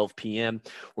at 12 p.m.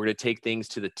 We're going to take things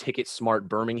to the Ticket Smart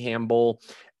Birmingham Bowl.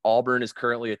 Auburn is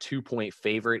currently a 2-point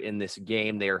favorite in this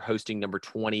game. They are hosting number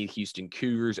 20 Houston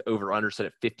Cougars, over under set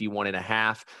at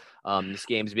 51.5. This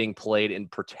game is being played in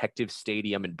Protective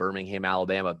Stadium in Birmingham,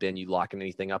 Alabama. Ben, you locking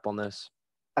anything up on this?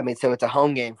 I mean, so it's a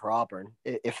home game for Auburn,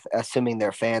 if assuming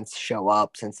their fans show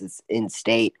up, since it's in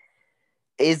state.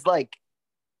 Is like,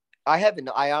 I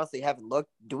honestly haven't looked.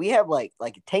 Do we have like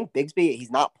Tank Bigsby?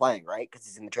 He's not playing, right? Because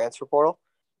he's in the transfer portal.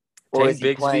 Or Tank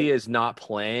Bigsby is not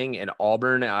playing, and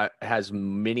Auburn has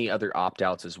many other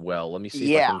opt-outs as well. Let me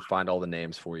see if I can find all the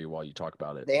names for you while you talk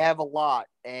about it. They have a lot.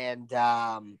 And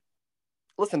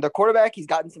listen, their quarterback, he's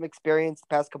gotten some experience the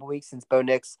past couple weeks since Bo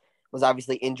Nix was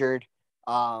obviously injured.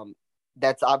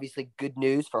 That's obviously good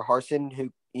news for Harsin,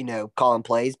 who, calling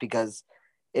plays, because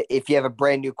if you have a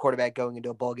brand new quarterback going into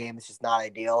a bowl game, it's just not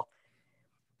ideal.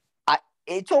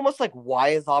 It's almost like, why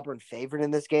is Auburn favored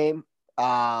in this game?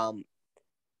 I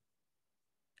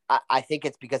think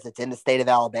it's because it's in the state of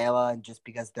Alabama and just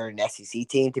because they're an SEC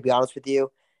team, to be honest with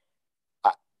you.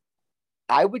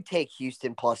 I would take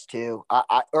Houston +2.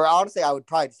 Or honestly, I would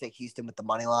probably just take Houston with the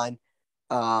money line.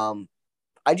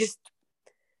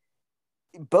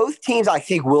 Both teams, I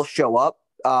think, will show up.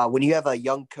 When you have a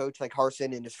young coach like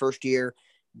Harsin in his first year,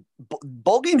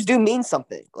 bowl games do mean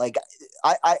something. Like,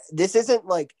 this isn't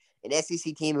like an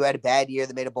SEC team who had a bad year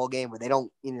that made a bowl game where they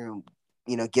don't,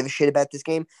 give a shit about this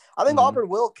game. I think Auburn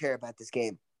will care about this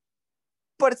game.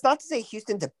 But it's not to say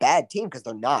Houston's a bad team, because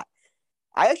they're not.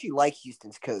 I actually like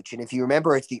Houston's coach, and if you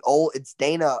remember, it's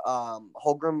Dana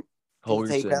Holgorsen.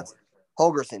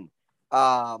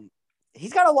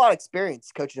 He's got a lot of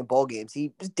experience coaching in bowl games.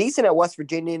 He was decent at West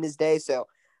Virginia in his day, so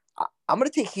I'm going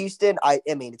to take Houston. I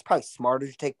mean, it's probably smarter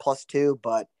to take +2,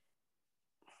 but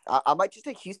I might just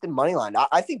take Houston money line.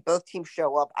 I think both teams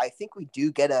show up. I think we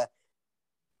do get a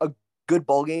good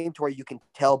bowl game to where you can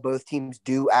tell both teams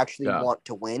do actually want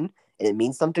to win, and it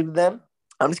means something to them.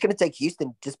 I'm just going to take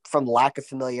Houston just from lack of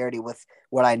familiarity with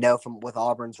what I know with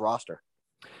Auburn's roster.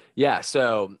 Yeah,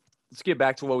 so let's get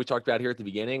back to what we talked about here at the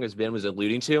beginning, as Ben was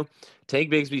alluding to. Tank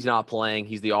Bigsby's not playing.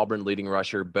 He's the Auburn leading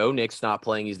rusher. Bo Nix not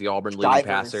playing. He's the Auburn leading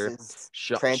passer.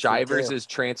 Shivers is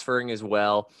transferring as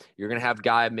well. You're going to have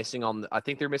guy missing I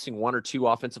think they're missing 1 or 2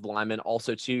 offensive linemen.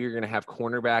 Also, too, you're going to have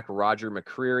cornerback Roger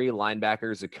McCreary,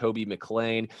 linebacker Zacoby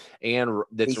McClain, and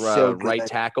that's right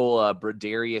tackle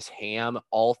Bradarius Ham.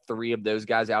 All 3 of those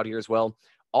guys out here as well.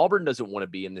 Auburn doesn't want to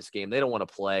be in this game. They don't want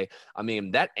to play. I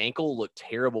mean, that ankle looked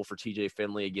terrible for TJ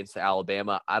Finley against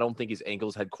Alabama. I don't think his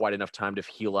ankles had quite enough time to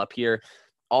heal up here.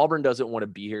 Auburn doesn't want to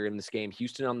be here in this game.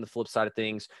 Houston, on the flip side of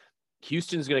things,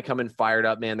 Houston's going to come in fired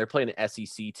up, man. They're playing an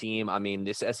SEC team. I mean,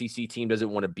 this SEC team doesn't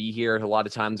want to be here. A lot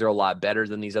of times they're a lot better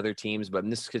than these other teams, but in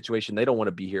this situation, they don't want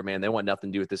to be here, man. They want nothing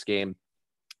to do with this game.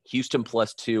 Houston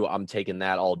 +2, I'm taking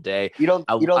that all day. You don't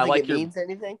think it means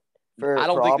anything? I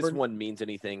don't think this one means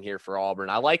anything here for Auburn.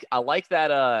 I like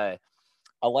that. I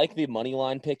like the money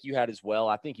line pick you had as well.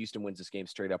 I think Houston wins this game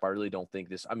straight up. I really don't think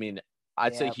this. I mean,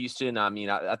 I'd say Houston. I mean,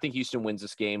 I think Houston wins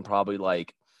this game probably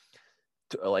like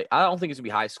I don't think it's gonna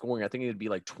be high scoring. I think it'd be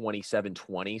like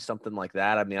 27-20, something like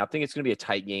that. I mean, I think it's gonna be a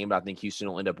tight game, but I think Houston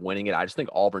will end up winning it. I just think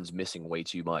Auburn's missing way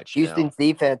too much. Houston's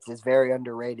defense is very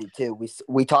underrated too.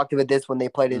 We talked about this when they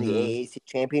played in the AAC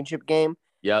championship game.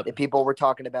 Yep. The people were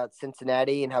talking about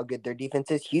Cincinnati and how good their defense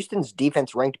is. Houston's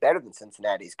defense ranked better than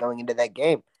Cincinnati's going into that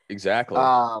game. Exactly.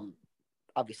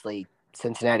 Obviously,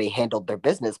 Cincinnati handled their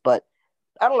business, but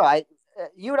I don't know.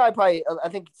 You and I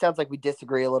think it sounds like we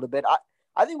disagree a little bit.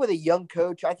 I think with a young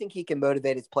coach, I think he can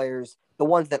motivate his players, the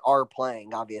ones that are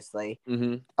playing, obviously,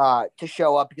 to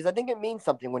show up, because I think it means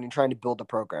something when you're trying to build a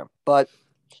program. But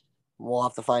we'll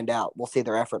have to find out. We'll see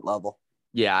their effort level.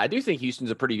 Yeah, I do think Houston's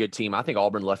a pretty good team. I think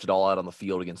Auburn left it all out on the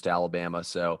field against Alabama,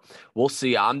 so we'll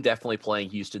see. I'm definitely playing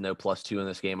Houston, though, +2 in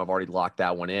this game. I've already locked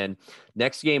that one in.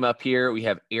 Next game up here, we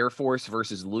have Air Force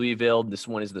versus Louisville. This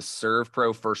one is the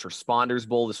ServPro First Responders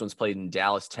Bowl. This one's played in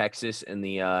Dallas, Texas, in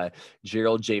the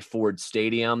Gerald J. Ford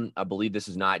Stadium. I believe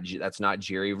that's not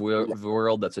Jerry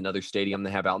World. That's another stadium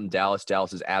they have out in Dallas.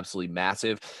 Dallas is absolutely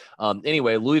massive.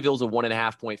 Anyway, Louisville's a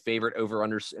 1.5-point favorite. Over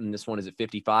under, and this one is at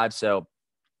 55. So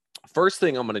first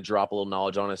thing I'm going to drop a little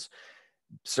knowledge on is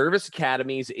Service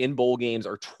academies in bowl games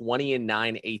are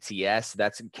 20-9 ATS.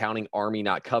 That's counting Army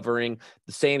not covering. At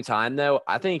the same time, though,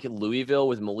 I think Louisville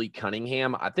with Malik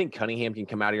Cunningham, I think Cunningham can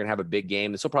come out here and have a big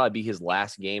game. This will probably be his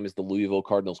last game as the Louisville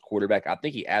Cardinals quarterback. I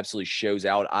think he absolutely shows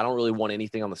out. I don't really want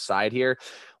anything on the side here.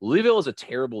 Louisville is a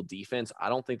terrible defense. I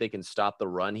don't think they can stop the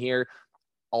run here.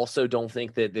 Also, don't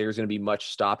think that there's going to be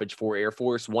much stoppage for Air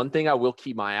Force. One thing I will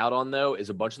keep my eye out on, though, is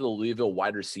a bunch of the Louisville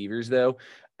wide receivers, though,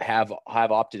 have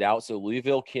opted out. So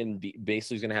Louisville can be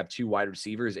basically going to have 2 wide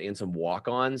receivers and some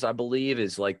walk-ons, I believe,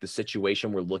 is like the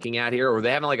situation we're looking at here. Or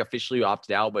they haven't like officially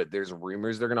opted out, but there's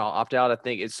rumors they're going to opt out. I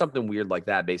think it's something weird like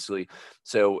that, basically.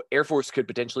 So Air Force could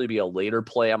potentially be a later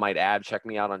play. I might add. Check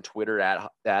me out on Twitter at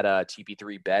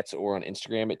TP3Bets or on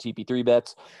Instagram at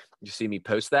TP3Bets. You see me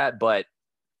post that, but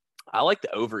I like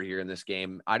the over here in this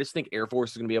game. I just think Air Force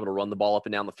is going to be able to run the ball up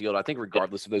and down the field. I think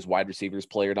regardless of those wide receivers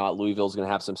play or not, Louisville is going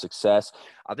to have some success.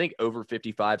 I think over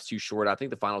 55 is too short. I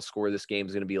think the final score of this game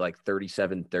is going to be like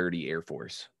 37-30 Air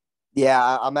Force.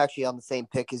 Yeah, I'm actually on the same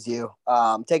pick as you.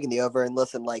 I'm taking the over. And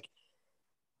listen, like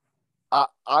I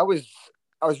was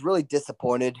really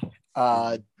disappointed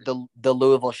the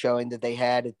Louisville showing that they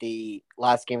had at the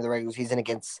last game of the regular season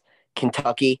against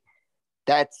Kentucky.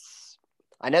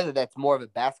 I know that's more of a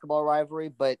basketball rivalry,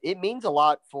 but it means a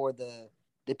lot for the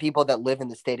people that live in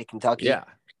the state of Kentucky. Yeah.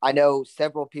 I know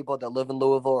several people that live in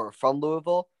Louisville or from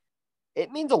Louisville.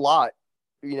 It means a lot.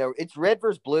 You know, it's red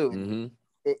versus blue. And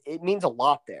it means a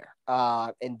lot there.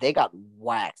 And they got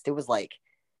waxed. It was like,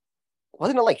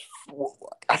 wasn't it like,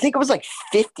 I think it was like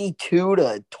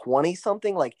 52-20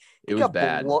 something. Like it was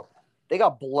bad. They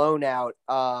got blown out.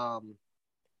 I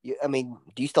mean,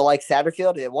 do you still like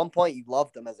Satterfield? At one point, you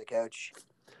loved him as a coach.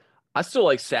 I still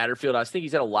like Satterfield. I think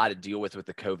he's had a lot to deal with the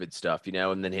COVID stuff, you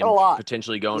know, and then him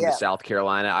potentially going to South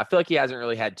Carolina. I feel like he hasn't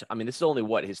really had I mean, this is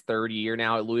only his third year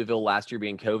now at Louisville, last year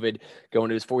being COVID, going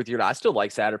to his fourth year. I still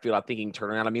like Satterfield. I think he can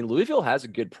turn around. I mean, Louisville has a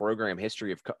good program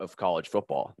history of college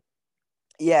football.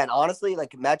 Yeah, and honestly,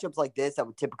 like matchups like this, I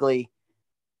would typically,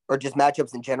 or just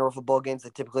matchups in general for bowl games,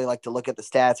 I typically like to look at the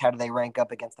stats. How do they rank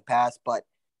up against the pass? But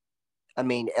I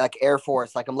mean, like Air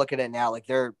Force, like I'm looking at it now, like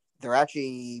they're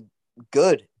actually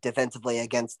good defensively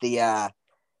against the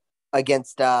pass,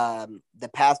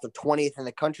 the 20th in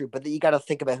the country. But you got to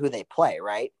think about who they play,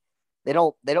 right? They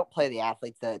don't play the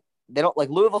athletes that they don't like.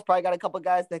 Louisville's probably got a couple of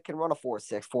guys that can run a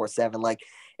 4.6, 4.7. Like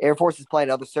Air Force is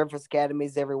playing other service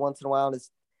academies every once in a while, and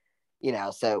it's, you know,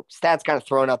 so stats kind of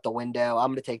thrown out the window. I'm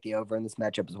going to take the over in this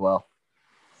matchup as well.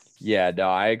 Yeah, no,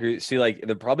 I agree. See, like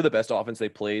probably the best offense they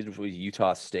played was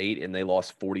Utah State, and they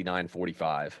lost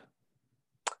 49-45.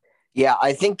 Yeah,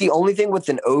 I think the only thing with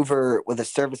an over with a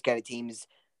service kind of team is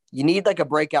you need like a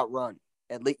breakout run.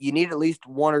 You need at least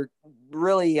one, or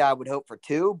really I would hope for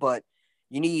 2, but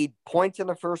you need points in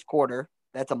the first quarter.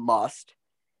 That's a must.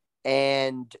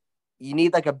 And you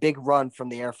need like a big run from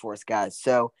the Air Force guys.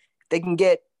 So if they can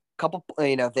get a couple,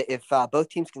 you know, if both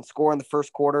teams can score in the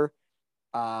first quarter,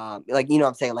 like, you know what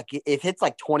I'm saying? Like if it's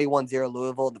like 21-0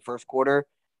 Louisville in the first quarter,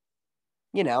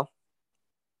 you know,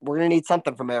 we're going to need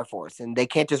something from Air Force, and they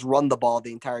can't just run the ball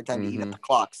the entire time to eat up the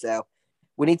clock. So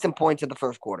we need some points in the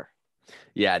first quarter.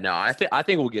 Yeah, no, I think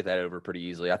we'll get that over pretty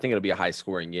easily. I think it'll be a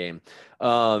high-scoring game.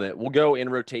 We'll go in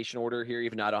rotation order here,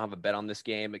 even though I don't have a bet on this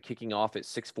game. Kicking off at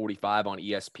 6:45 on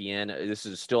ESPN. This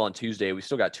is still on Tuesday. We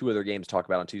still got 2 other games to talk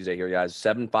about on Tuesday here, guys.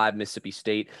 7-5 Mississippi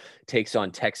State takes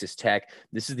on Texas Tech.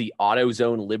 This is the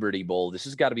AutoZone Liberty Bowl. This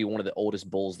has got to be one of the oldest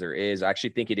bowls there is. I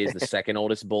actually think it is the second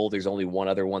oldest bowl. There's only one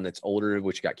other one that's older,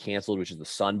 which got canceled, which is the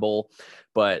Sun Bowl.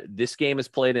 But this game is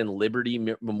played in Liberty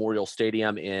Memorial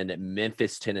Stadium in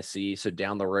Memphis, Tennessee. So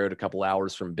down the road, a couple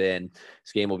hours from Ben.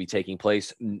 This game will be taking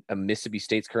place. Mississippi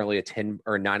State's currently a 10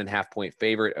 or 9.5 point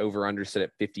favorite. Over under set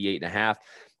at 58.5.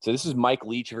 So this is Mike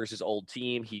Leach versus old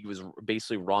team. He was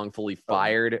basically wrongfully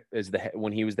fired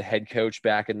when he was the head coach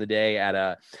back in the day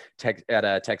at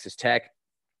Texas Tech.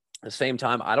 At the same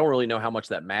time, I don't really know how much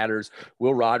that matters.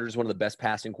 Will Rogers, one of the best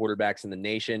passing quarterbacks in the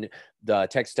nation. The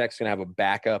Texas Tech's going to have a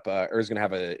backup or is going to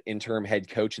have an interim head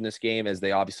coach in this game, as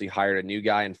they obviously hired a new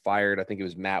guy and fired, I think it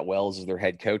was Matt Wells as their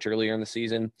head coach earlier in the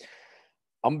season.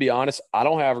 I'm going to be honest, I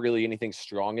don't have really anything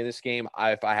strong in this game.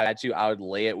 If I had to, I would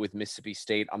lay it with Mississippi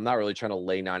State. I'm not really trying to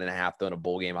lay 9.5 though in a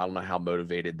bowl game. I don't know how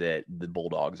motivated that the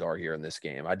Bulldogs are here in this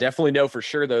game. I definitely know for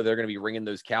sure, though, they're going to be ringing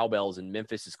those cowbells, and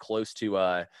Memphis is close to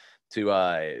where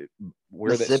the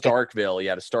Starkville,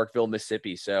 to Starkville,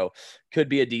 Mississippi. So could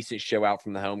be a decent show out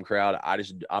from the home crowd. I'm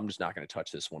just not going to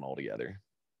touch this one altogether.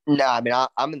 No, I mean,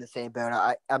 I'm in the same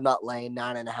boat. I'm not laying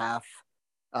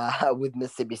 9.5 with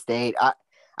Mississippi State.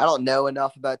 I don't know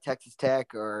enough about Texas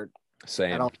Tech, or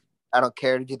same. I don't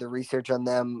care to do the research on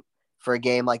them for a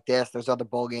game like this. There's other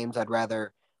bowl games I'd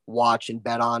rather watch and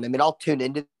bet on. I mean, I'll tune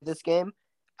into this game.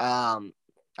 I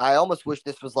almost wish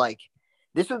this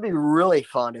would be really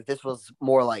fun if this was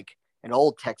more like an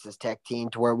old Texas Tech team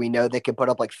to where we know they could put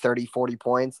up like 30, 40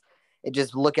 points and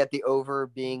just look at the over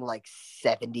being like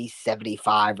 70,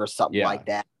 75 or something like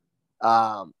that.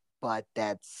 But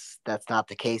that's not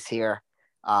the case here.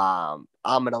 I'm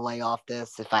going to lay off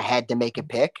this. If I had to make a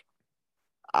pick,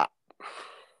 I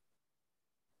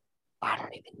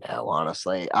don't even know,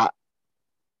 honestly.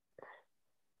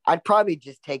 I'd probably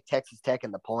just take Texas Tech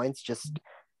in the points. Just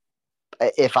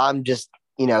if I'm just,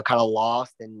 kind of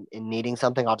lost and needing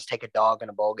something, I'll just take a dog in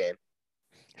a bowl game.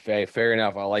 Fair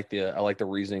enough. I like the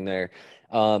reasoning there.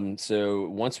 So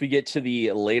once we get to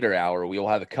the later hour, we will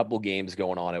have a couple games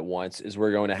going on at once. Is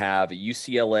we're going to have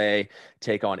UCLA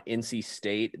take on NC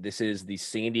State. This is the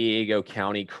San Diego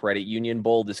County Credit Union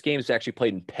Bowl. This game is actually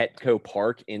played in Petco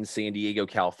Park in San Diego,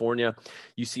 California.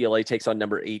 UCLA takes on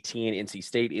number 18 NC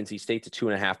State. NC State's a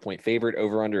 2.5-point favorite.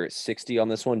 Over under at 60 on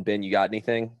this one. Ben, you got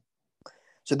anything?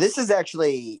 So this is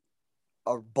actually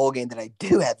a bowl game that I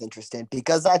do have interest in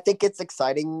because I think it's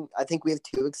exciting. I think we have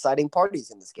two exciting parties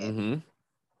in this game.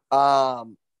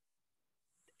 Mm-hmm.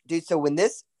 Dude, so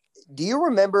do you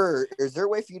remember, is there a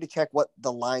way for you to check what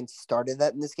the line started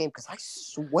at in this game? Because I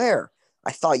swear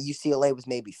I thought UCLA was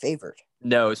maybe favored.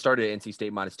 No, it started at NC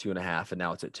State -2.5, and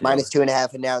now it's at 2.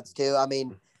 -2.5, and now it's 2. I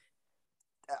mean,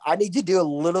 I need to do a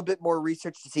little bit more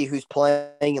research to see who's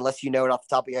playing, unless you know it off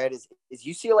the top of your head. Is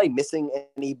UCLA missing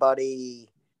anybody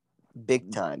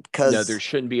big time? Because no, there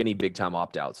shouldn't be any big time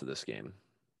opt-outs of this game.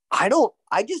 I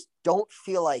just don't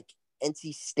feel like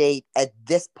NC State at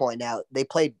this point now. They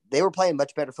were playing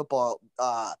much better football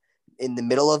in the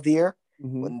middle of the year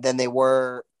than they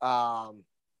were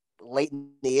late in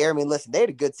the year. I mean, listen, they had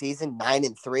a good season,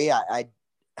 9-3.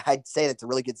 I'd say that's a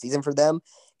really good season for them,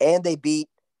 and they beat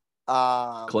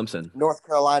Clemson, North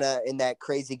Carolina in that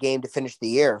crazy game to finish the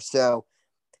year. So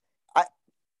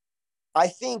I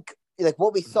think like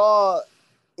what we saw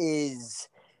is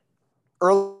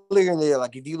earlier in the year,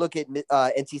 like if you look at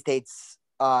NC State's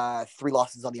 3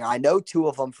 losses on the year, I know 2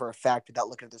 of them for a fact without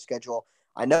looking at their schedule.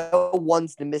 I know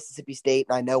one's to Mississippi State,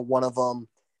 and I know one of them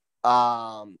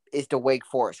is to Wake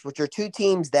Forest, which are 2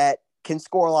 teams that can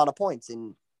score a lot of points.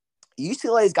 And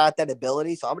UCLA's got that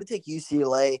ability, so I'm going to take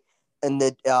UCLA and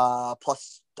the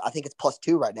plus. I think it's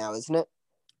 +2 right now, isn't it?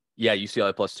 Yeah,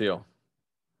 UCLA +2.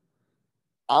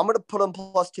 I'm going to put them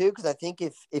 +2 because I think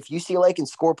if UCLA can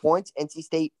score points, NC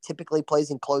State typically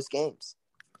plays in close games.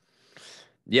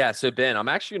 Yeah, so Ben, I'm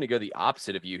actually going to go the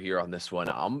opposite of you here on this one.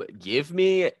 Give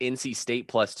me NC State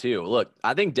 +2. Look,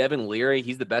 I think Devin Leary,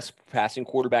 he's the best passing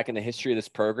quarterback in the history of this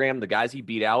program. The guys he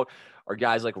beat out are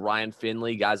guys like Ryan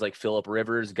Finley, guys like Phillip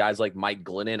Rivers, guys like Mike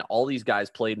Glennon. All these guys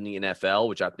played in the NFL,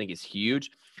 which I think is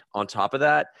huge. On top of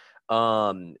that,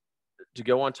 I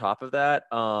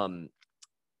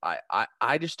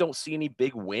just don't see any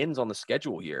big wins on the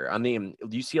schedule here. I mean,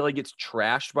 UCLA gets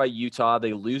trashed by Utah.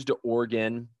 They lose to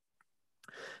Oregon.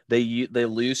 They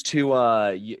lose to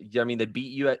they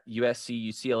beat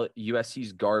USC.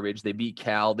 USC's garbage. They beat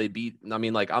Cal.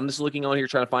 I'm just looking on here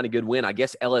trying to find a good win. I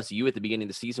guess LSU at the beginning of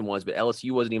the season was, but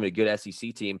LSU wasn't even a good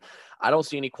SEC team. I don't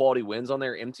see any quality wins on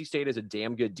there. NC State is a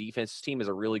damn good defense. This team is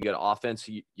a really good offense.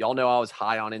 Y'all know I was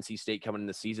high on NC State coming in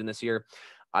the season this year.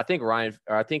 I think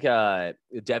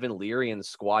Devin Leary and the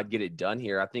squad get it done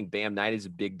here. I think Bam Knight is a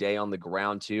big day on the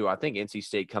ground too. I think NC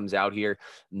State comes out here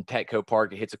in Petco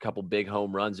Park and hits a couple big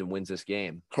home runs and wins this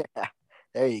game.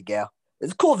 There you go.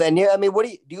 It's a cool venue. I mean,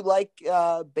 do you like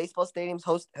baseball stadiums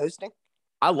hosting?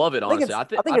 I love it, honestly. I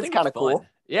think it's kind of cool.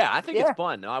 Yeah, I think it's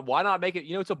fun. Why not make it,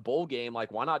 it's a bowl game.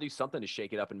 Like, why not do something to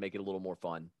shake it up and make it a little more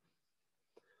fun?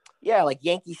 Yeah, like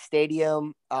Yankee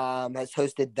Stadium has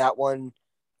hosted that one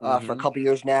for a couple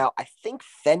years now. I think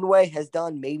Fenway has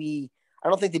done I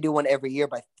don't think they do one every year,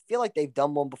 but I feel like they've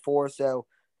done one before. So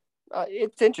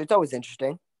it's always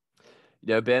interesting.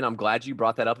 Ben, I'm glad you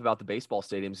brought that up about the baseball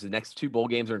stadiums. The next 2 bowl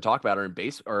games we're going to talk about are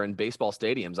in baseball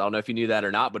stadiums. I don't know if you knew that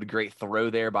or not, but a great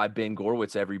throw there by Ben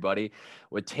Gorwitz, everybody.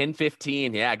 With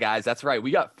 10:15, yeah, guys, that's right.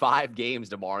 We got 5 games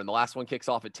tomorrow, and the last one kicks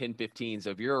off at 10:15. So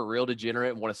if you're a real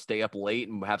degenerate and want to stay up late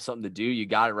and have something to do, you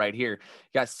got it right here.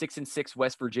 You got 6-6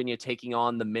 West Virginia taking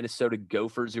on the Minnesota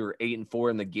Gophers, who are 8-4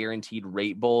 in the Guaranteed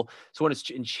Rate Bowl. This one is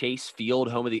in Chase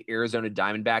Field, home of the Arizona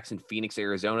Diamondbacks in Phoenix,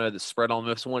 Arizona. The spread on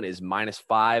this one is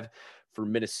 -5. For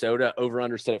Minnesota,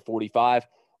 over-under set at 45.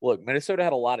 Look, Minnesota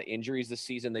had a lot of injuries this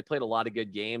season. They played a lot of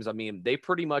good games. I mean, they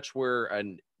pretty much were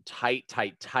a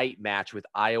tight match with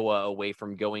Iowa away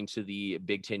from going to the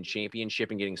Big Ten championship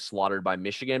and getting slaughtered by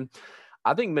Michigan.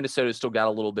 I think Minnesota's still got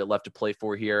a little bit left to play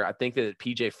for here. I think that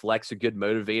PJ Fleck's a good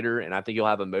motivator, and I think you'll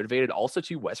have him motivated. Also,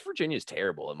 too, West Virginia is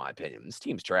terrible, in my opinion. This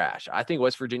team's trash. I think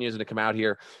West Virginia is going to come out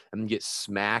here and get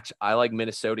smacked. I like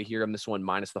Minnesota here on this one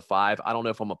minus the 5. I don't know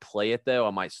if I'm going to play it, though.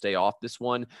 I might stay off this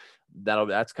one.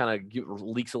 That's kind of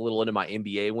leaks a little into my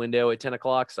NBA window at 10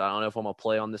 o'clock, so I don't know if I'm going to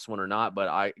play on this one or not,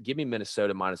 but give me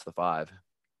Minnesota minus the 5.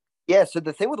 Yeah, so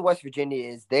the thing with West Virginia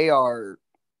is they are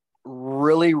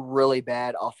really, really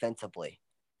bad offensively.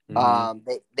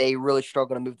 They really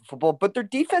struggle to move the football, but their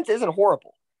defense isn't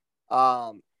horrible.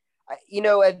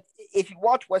 If you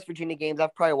watch West Virginia games,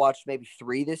 I've probably watched maybe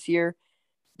 3 this year.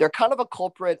 They're kind of a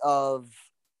culprit of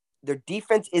their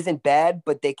defense isn't bad,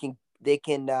 but they can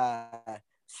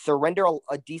surrender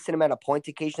a decent amount of points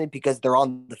occasionally because they're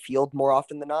on the field more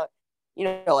often than not.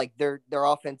 Like their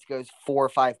offense goes 4 or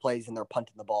 5 plays and they're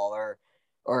punting the ball or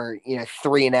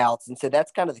 3 and outs. And so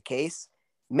that's kind of the case.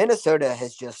 Minnesota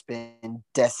has just been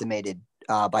decimated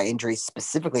by injuries,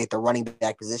 specifically at the running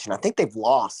back position. I think they've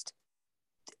lost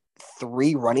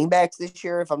 3 running backs this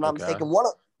year, if I'm not mistaken.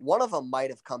 One of them might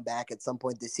have come back at some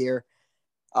point this year.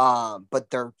 But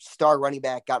their star running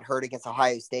back got hurt against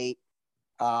Ohio State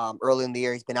early in the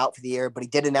year. He's been out for the year, but he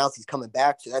did announce he's coming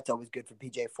back, so that's always good for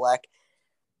PJ Fleck.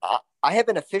 I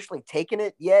haven't officially taken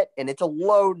it yet, and it's a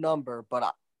low number,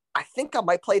 but I think I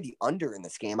might play the under in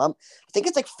this game. I think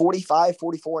it's like 45,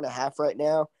 44.5 right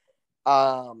now.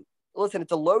 Listen,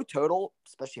 it's a low total,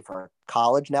 especially for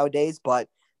college nowadays, but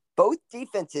both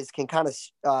defenses can kind of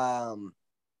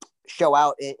show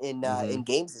out in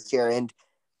games this year. And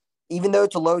even though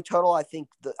it's a low total, I think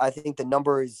the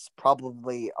number is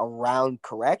probably around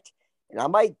correct. And I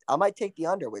might take the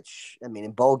under, which, I mean,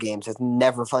 in bowl games, it's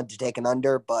never fun to take an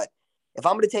under. But if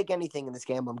I'm going to take anything in this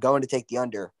game, I'm going to take the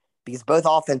under because both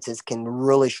offenses can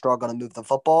really struggle to move the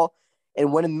football.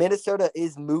 And when Minnesota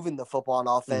is moving the football on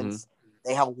offense,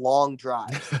 they have long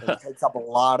drives. And it takes up a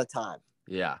lot of time.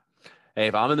 Yeah. Hey,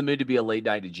 if I'm in the mood to be a late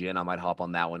night gin, I might hop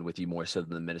on that one with you more so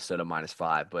than the Minnesota minus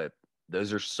 5. But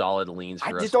those are solid leans for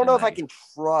us. I just don't know if I can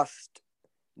trust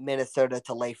Minnesota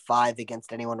to lay 5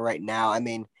 against anyone right now. I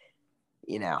mean,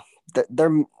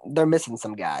 they're missing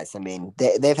some guys. I mean,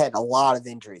 they've had a lot of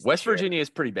injuries. West Virginia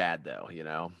is pretty bad, though.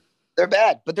 They're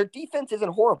bad, but their defense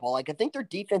isn't horrible. Like I think their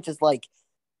defense is like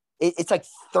it's like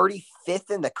 35th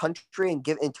in the country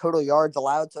in total yards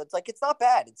allowed. So it's not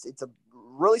bad. It's a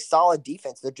really solid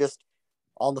defense. They're just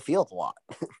on the field a lot.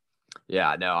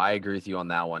 Yeah, no, I agree with you on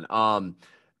that one.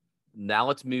 Now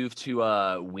let's move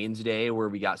to Wednesday where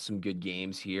we got some good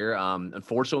games here.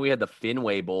 Unfortunately, we had the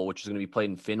Fenway Bowl, which is going to be played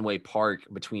in Fenway Park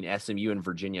between SMU and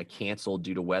Virginia, canceled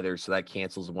due to weather. So that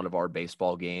cancels one of our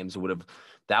baseball games.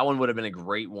 That one would have been a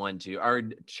great one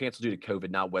canceled due to COVID,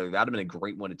 not weather. That would have been a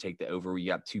great one to take the over. We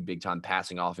got 2 big-time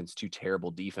passing offense, 2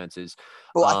 terrible defenses.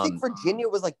 Well, I think Virginia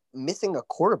was like missing a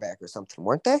quarterback or something,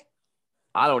 weren't they?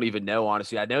 I don't even know,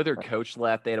 honestly. I know their coach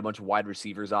left. They had a bunch of wide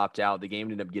receivers opt out. The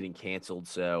game ended up getting canceled.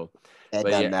 So it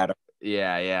doesn't matter.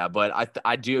 Yeah. But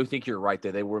I do think you're right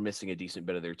there. They were missing a decent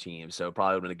bit of their team. So it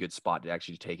probably would have been a good spot to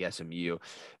actually take SMU.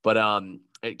 But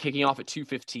kicking off at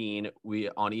 2:15,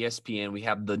 on ESPN, we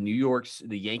have the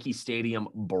Yankee Stadium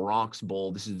Bronx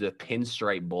Bowl. This is the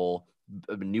Pinstripe Bowl,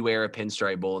 a new era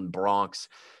Pinstripe Bowl in Bronx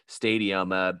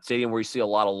Stadium where you see a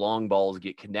lot of long balls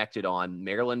get connected on.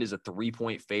 Maryland is a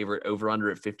 3-point favorite, over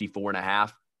under at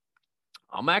 54.5.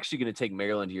 I'm actually going to take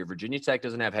Maryland here. Virginia Tech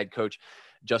doesn't have head coach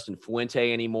Justin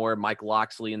Fuente anymore. Mike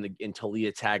Locksley and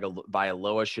Talia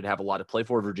Tagovailoa should have a lot to play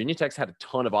for. Virginia Tech's had a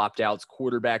ton of opt-outs,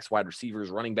 quarterbacks, wide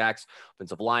receivers, running backs,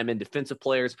 offensive linemen, defensive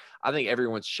players. I think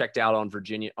everyone's checked out on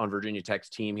Virginia Tech's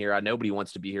team here. Nobody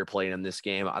wants to be here playing in this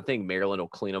game. I think Maryland will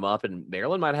clean them up, and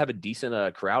Maryland might have a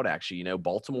decent crowd, actually.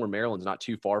 Baltimore, Maryland's not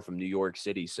too far from New York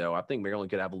City, so I think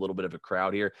Maryland could have a little bit of a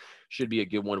crowd here. Should be a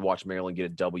good one to watch Maryland get a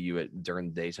W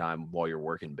during the daytime while you're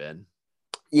working, Ben.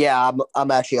 Yeah,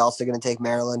 I'm actually also going to take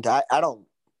Maryland. I don't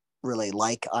really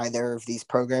like either of these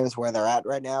programs where they're at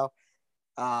right now.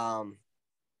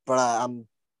 But I'm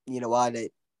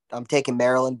taking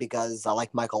Maryland because I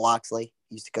like Michael Locksley.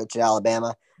 He used to coach at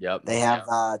Alabama. Yep. They have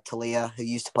Talia, who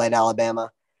used to play at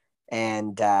Alabama.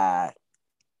 And, a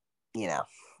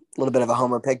little bit of a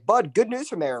homer pick. But good news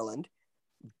for Maryland.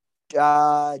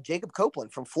 Jacob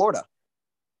Copeland from Florida.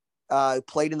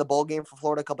 Played in the bowl game for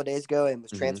Florida a couple of days ago and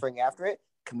was transferring after it.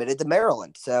 Committed to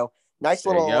Maryland. So nice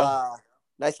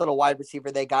little wide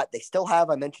receiver they got. They still have,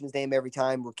 I mention his name every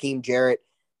time, Raheem Jarrett.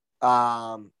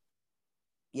 Raheem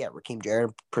Jarrett.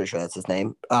 I'm pretty sure that's his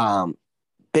name.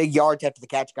 Big yards after the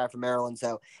catch guy from Maryland.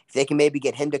 So if they can maybe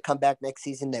get him to come back next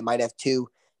season, they might have 2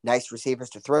 nice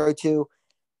receivers to throw to.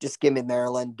 Just give me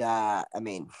Maryland. I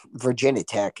mean, Virginia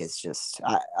Tech is just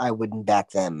I wouldn't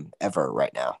back them ever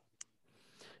right now.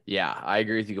 Yeah, I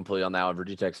agree with you completely on that one.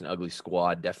 Virginia Tech's an ugly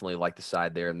squad. Definitely like the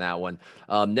side there in that one.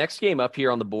 Next game up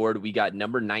here on the board, we got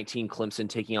number 19 Clemson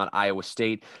taking on Iowa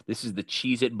State. This is the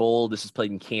Cheez-It Bowl. This is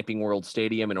played in Camping World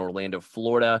Stadium in Orlando,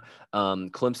 Florida.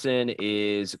 Clemson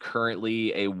is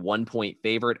currently a 1-point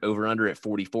favorite, over under at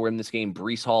 44 in this game.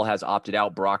 Breece Hall has opted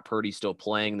out. Brock Purdy still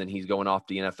playing. Then he's going off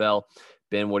to the NFL.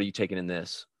 Ben, what are you taking in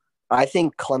this? I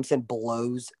think Clemson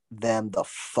blows them the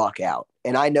fuck out.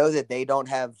 And I know that they don't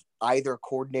have either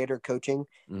coordinator coaching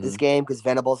this game because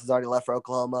Venables has already left for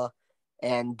Oklahoma.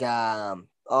 And I'm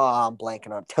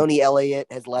blanking on Tony Elliott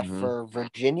has left for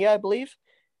Virginia, I believe.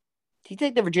 Did he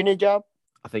take the Virginia job?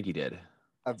 I think he did.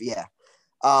 Yeah.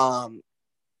 I'm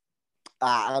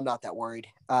not that worried.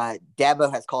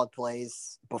 Dabo has called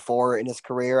plays before in his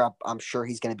career. I'm sure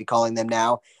he's going to be calling them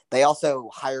now. They also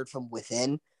hired from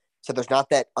within. So there's not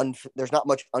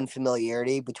much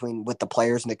unfamiliarity with the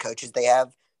players and the coaches they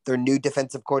have. Their new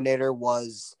defensive coordinator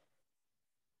was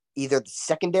either the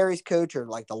secondaries coach or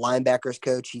like the linebackers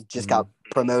coach. He just got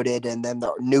promoted, and then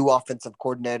the new offensive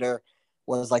coordinator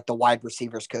was like the wide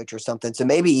receivers coach or something. So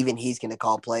maybe even he's going to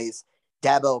call plays.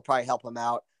 Dabo will probably help him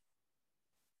out.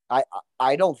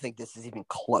 I don't think this is even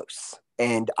close,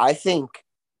 and I think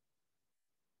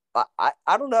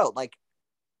I don't know. Like,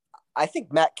 I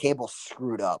think Matt Campbell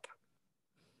screwed up.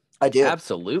 I do.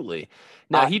 Absolutely.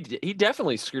 No, he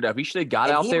definitely screwed up. He should have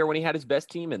got out there when he had his best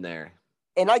team in there.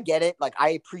 And I get it. Like, I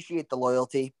appreciate the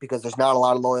loyalty because there's not a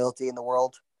lot of loyalty in the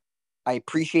world. I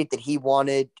appreciate that he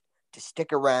wanted to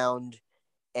stick around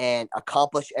and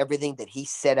accomplish everything that he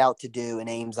set out to do in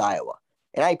Ames, Iowa.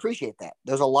 And I appreciate that.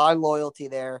 There's a lot of loyalty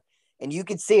there. And you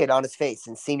could see it on his face.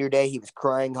 In senior day, he was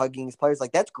crying, hugging his players.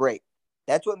 Like, that's great.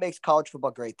 That's what makes college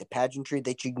football great, the pageantry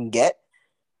that you can get.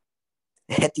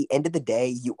 At the end of the day,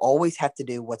 you always have to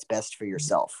do what's best for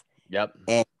yourself. Yep.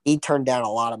 And he turned down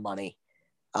a lot of money.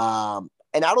 And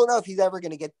I don't know if he's ever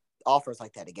going to get offers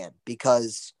like that again,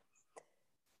 because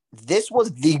this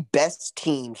was the best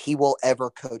team he will ever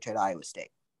coach at Iowa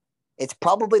State. It's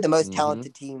probably the most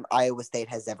talented team Iowa State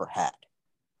has ever had.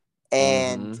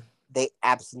 And they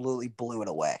absolutely blew it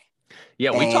away.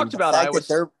 Yeah, we talked about Iowa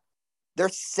State. They're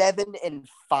 7-5.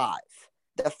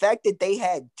 The fact that they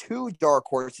had two dark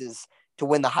horses to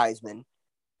win the Heisman,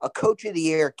 a coach of the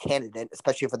year candidate,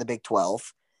 especially for the Big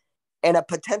 12, and a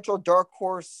potential dark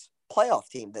horse playoff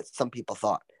team that some people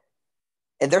thought.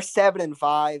 And they're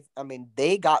 7-5. I mean,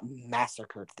 they got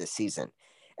massacred this season.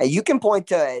 And you can point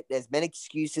to as many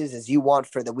excuses as you want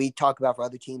for that we talk about for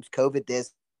other teams, COVID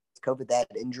this, COVID that,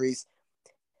 injuries.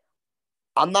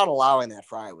 I'm not allowing that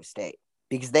for Iowa State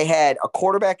because they had a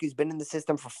quarterback who's been in the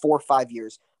system for 4 or 5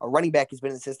 years, a running back who's been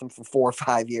in the system for 4 or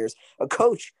 5 years, a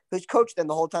coach who's coached them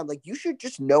the whole time. Like, you should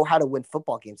just know how to win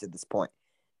football games at this point.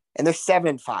 And they're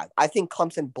 7-5. I think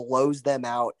Clemson blows them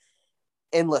out.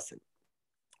 And listen,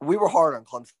 we were hard on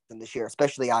Clemson this year,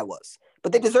 especially I was,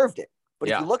 but they deserved it. But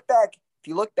if you look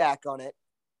back on it,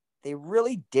 they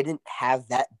really didn't have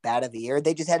that bad of a year.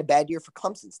 They just had a bad year for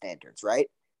Clemson standards, right?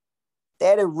 They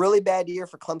had a really bad year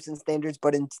for Clemson standards,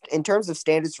 but in terms of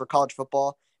standards for college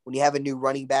football, when you have a new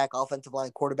running back, offensive line,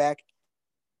 quarterback,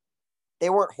 they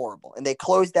weren't horrible. And they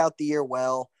closed out the year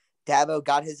well. Dabo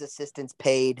got his assistants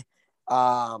paid.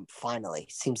 Finally,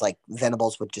 seems like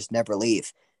Venables would just never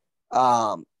leave.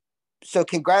 So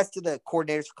congrats to the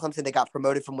coordinators for Clemson. They got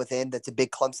promoted from within. That's a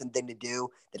big Clemson thing to do.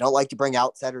 They don't like to bring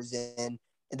outsiders in,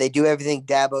 and they do everything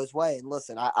Dabo's way. And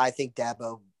listen, I think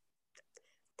Dabo,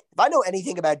 if I know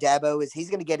anything about Dabo, is he's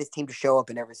going to get his team to show up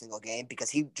in every single game because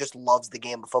he just loves the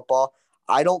game of football.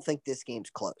 I don't think this game's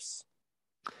close.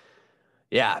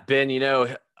 Yeah, Ben,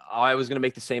 I was going to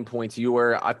make the same points you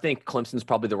were. I think Clemson's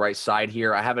probably the right side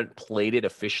here. I haven't played it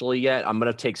officially yet. I'm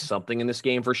going to take something in this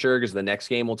game for sure because the next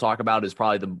game we'll talk about is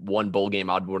probably the one bowl game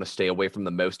I'd want to stay away from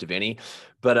the most of any.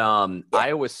 But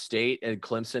Iowa State and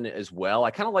Clemson as well.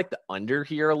 I kind of like the under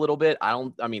here a little bit.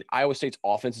 Iowa State's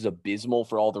offense is abysmal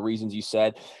for all the reasons you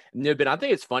said. But I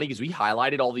think it's funny because we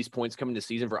highlighted all these points coming to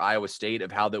season for Iowa State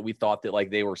of how that we thought that like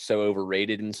they were so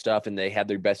overrated and stuff and they had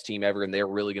their best team ever and they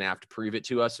were really going to have to prove it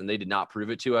to us, and they did not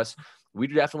prove it to us. We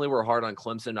definitely were hard on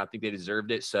Clemson. I think they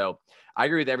deserved it. So I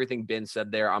agree with everything Ben said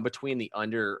there. I'm between the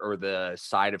under or the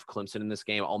side of Clemson in this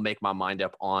game. I'll make my mind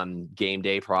up on game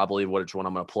day, probably which one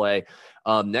I'm going to play.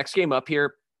 Next game up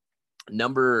here,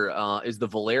 is the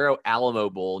Valero Alamo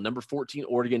Bowl. Number 14,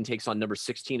 Oregon takes on number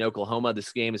 16, Oklahoma.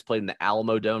 This game is played in the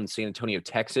Alamo Dome in San Antonio,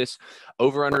 Texas.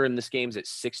 Over under in this game is at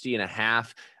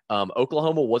 60.5.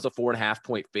 Oklahoma was a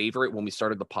 4.5-point favorite when we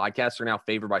started the podcast. They're now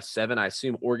favored by 7. I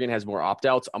assume Oregon has more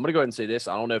opt-outs. I'm going to go ahead and say this.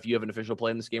 I don't know if you have an official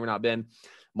play in this game or not, Ben.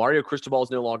 Mario Cristobal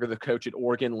is no longer the coach at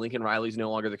Oregon. Lincoln Riley is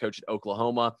no longer the coach at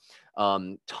Oklahoma.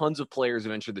 Tons of players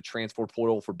have entered the transfer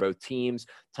portal for both teams.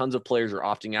 Tons of players are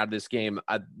opting out of this game.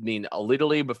 I mean,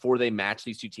 literally before they match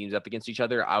these two teams up against each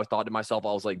other, I thought to myself,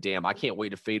 I was like, damn, I can't wait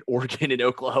to fade Oregon and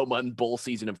Oklahoma in bowl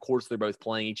season. Of course, they're both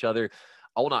playing each other.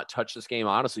 I will not touch this game.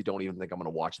 I honestly don't even think I'm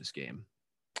going to watch this game.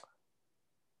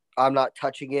 I'm not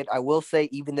touching it. I will say,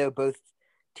 even though both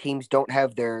teams don't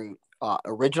have their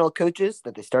original coaches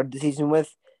that they started the season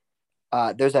with,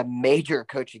 there's a major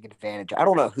coaching advantage. I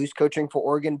don't know who's coaching for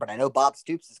Oregon, but I know Bob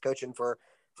Stoops is coaching for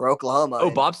Oklahoma.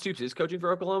 Oh, Bob Stoops is coaching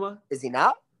for Oklahoma? Is he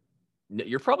not? No,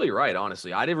 you're probably right,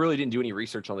 honestly. I really didn't do any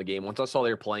research on the game. Once I saw they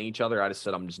were playing each other, I just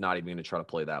said I'm just not even going to try to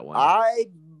play that one. I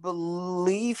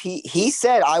believe he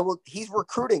said I will. He's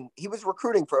recruiting. He was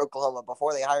recruiting for Oklahoma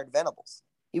before they hired Venables.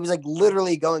 He was like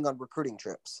literally going on recruiting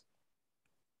trips.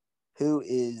 Who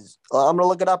is? Well, I'm gonna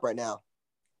look it up right now.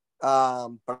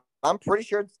 But I'm pretty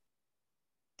sure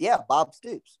Bob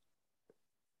Stoops.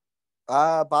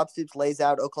 Bob Stoops lays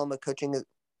out Oklahoma coaching.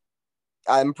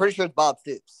 I'm pretty sure it's Bob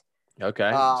Stoops.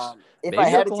 Okay. If Maybe I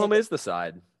had Oklahoma is the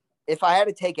side. If I had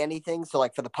to take anything, so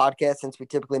like for the podcast, since we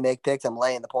typically make picks, I'm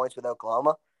laying the points with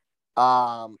Oklahoma.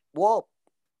 Well,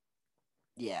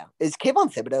 yeah. Is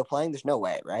Kayvon Thibodeau playing? There's no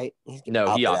way, right? He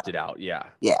opted out. Yeah.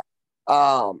 Yeah.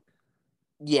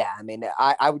 Yeah. I mean,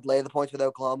 I would lay the points with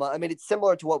Oklahoma. I mean, it's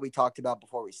similar to what we talked about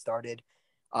before we started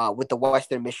with the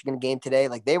Western Michigan game today.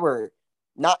 Like they were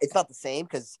not. It's not the same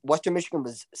because Western Michigan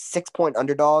was 6-point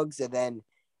underdogs, and then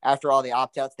after all the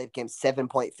opt-outs, they became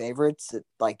 7-point favorites.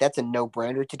 Like that's a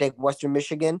no-brainer to take Western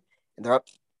Michigan, and they're up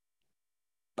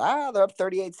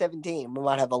 38-17. We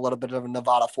might have a little bit of a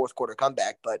Nevada fourth quarter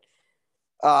comeback, but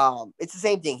it's the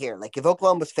same thing here. Like if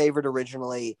Oklahoma was favored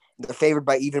originally, they're favored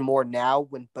by even more now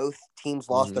when both teams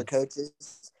lost their coaches.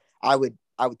 I would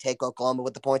take Oklahoma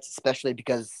with the points, especially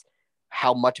because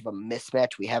how much of a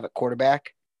mismatch we have at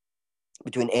quarterback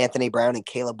between Anthony Brown and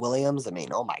Caleb Williams. I mean,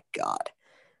 oh my God.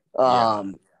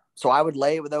 So I would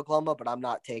lay it with Oklahoma, but I'm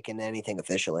not taking anything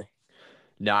officially.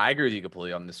 No, I agree with you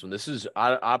completely on this one.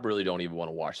 I really don't even want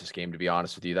to watch this game, to be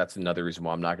honest with you. That's another reason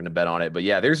why I'm not going to bet on it. But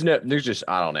yeah, there's just,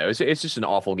 I don't know. It's just an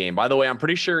awful game. By the way, I'm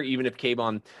pretty sure even if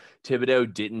Kayvon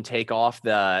Thibodeau didn't take off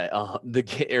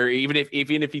or even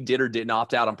if he did or didn't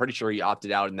opt out, I'm pretty sure he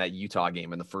opted out in that Utah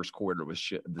game in the first quarter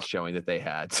was the showing that they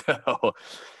had. So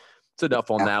it's enough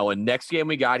on that one. Next game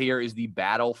we got here is the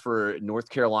battle for North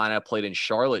Carolina played in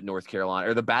Charlotte, North Carolina,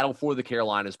 or the battle for the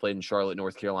Carolinas played in Charlotte,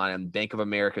 North Carolina, in Bank of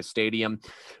America Stadium.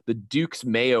 The Duke's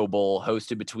Mayo Bowl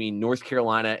hosted between North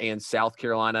Carolina and South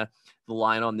Carolina. The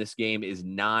line on this game is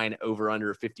 9 over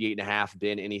under 58.5.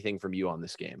 Ben, anything from you on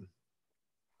this game?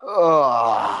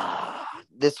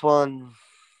 This one,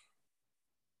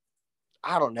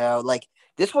 I don't know. Like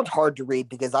this one's hard to read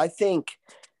because I think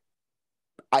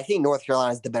North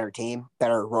Carolina is the better team,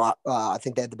 I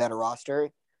think they have the better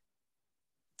roster.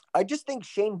 I just think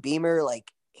Shane Beamer, like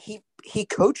he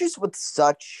coaches with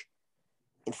such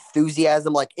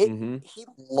enthusiasm. Like he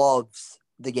loves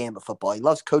the game of football. He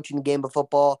loves coaching the game of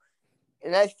football,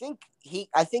 and I think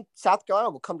South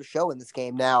Carolina will come to show in this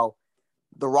game. Now,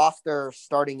 the roster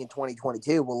starting in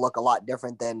 2022 will look a lot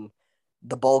different than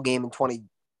the bowl game in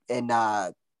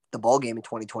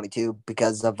 2022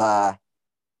 because of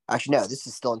actually, no, this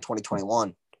is still in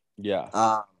 2021.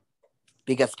 Yeah.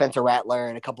 Because Spencer Rattler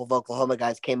and a couple of Oklahoma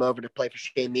guys came over to play for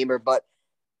Shane Beamer. But,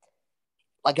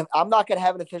 like, if I'm not going to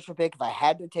have an official pick, if I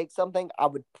had to take something, I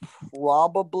would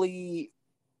probably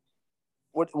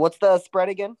 – what's the spread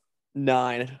again?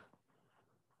 9.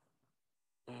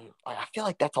 I feel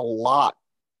like that's a lot.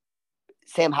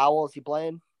 Sam Howell, is he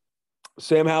playing?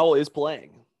 Sam Howell is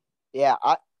playing. Yeah,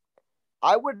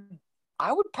 I would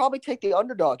probably take the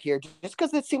underdog here just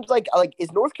because it seems like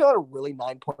is North Carolina really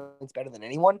 9 points better than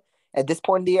anyone at this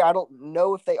point in the year? I don't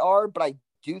know if they are, but I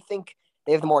do think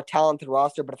they have the more talented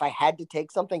roster. But if I had to take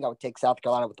something, I would take South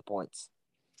Carolina with the points.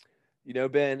 You know,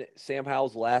 Ben, Sam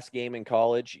Howell's last game in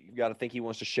college, you've got to think he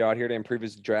wants to show out here to improve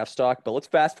his draft stock. But let's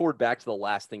fast forward back to the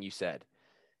last thing you said.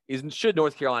 Should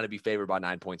North Carolina be favored by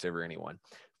 9 points over anyone?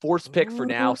 Force pick for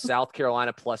now, South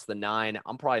Carolina plus the 9.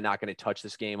 I'm probably not going to touch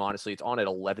this game, honestly. It's on at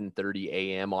 11:30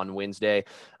 a.m. on Wednesday.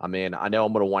 I mean, I know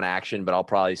I'm going to want action, but I'll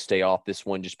probably stay off this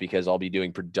one just because I'll be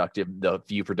doing the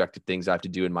few productive things I have to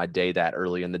do in my day that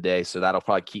early in the day. So that'll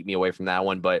probably keep me away from that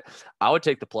one. But I would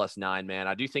take the plus 9, man.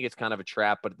 I do think it's kind of a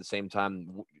trap, but at the same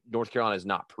time, North Carolina has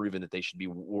not proven that they should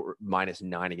be minus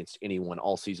 9 against anyone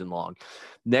all season long.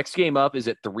 Next game up is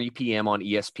at 3 p.m. on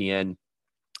ESPN.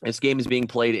 This game is being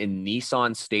played in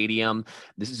Nissan Stadium.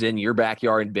 This is in your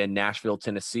backyard in Bend, Nashville,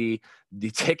 Tennessee. The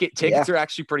tickets are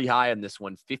actually pretty high on this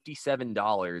one,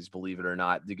 $57, believe it or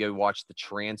not, to go watch the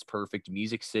TransPerfect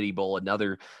Music City Bowl,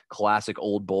 another classic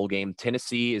old bowl game.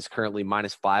 Tennessee is currently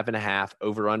 -5.5,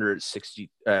 over under at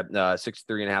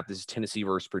 63.5. This is Tennessee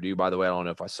versus Purdue, by the way. I don't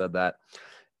know if I said that,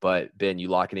 but Ben, you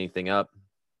locking anything up?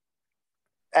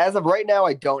 As of right now,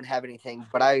 I don't have anything,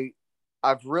 but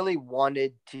I've really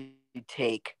wanted to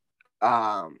take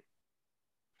I've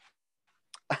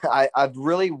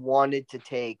really wanted to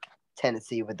take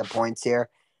Tennessee with the points here.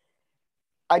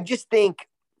 I think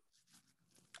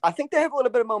they have a little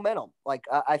bit of momentum. Like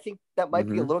I think that might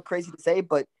be a little crazy to say,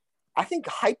 but I think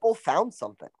Heupel found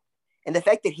something. And the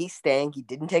fact that he's staying, he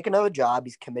didn't take another job,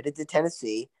 he's committed to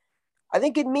Tennessee. I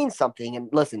think it means something. And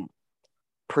listen,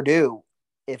 Purdue,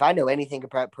 if I know anything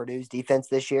about Purdue's defense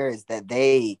this year, is that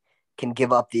they can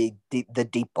give up the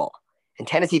deep ball. And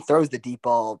Tennessee throws the deep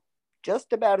ball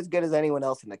just about as good as anyone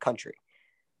else in the country.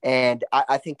 And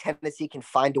I think Tennessee can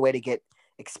find a way to get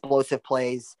explosive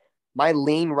plays. My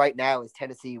lean right now is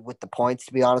Tennessee with the points,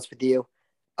 to be honest with you.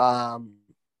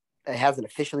 It hasn't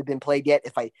officially been played yet.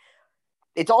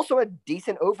 It's also a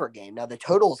decent over game. Now, the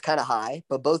total is kind of high,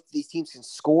 but both of these teams can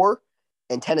score,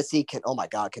 and Tennessee can, oh my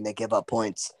God, can they give up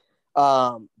points?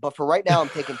 But for right now, I'm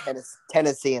taking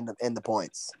Tennessee in the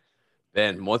points.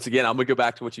 Ben, once again, I'm going to go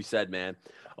back to what you said, man.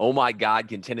 Oh, my God,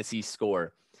 can Tennessee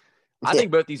score? I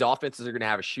think both these offenses are going to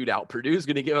have a shootout. Purdue's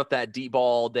going to give up that deep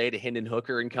ball all day to Hendon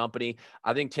Hooker and company.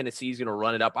 I think Tennessee's going to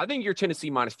run it up. I think your Tennessee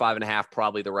 -5.5,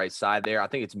 probably the right side there. I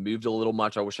think it's moved a little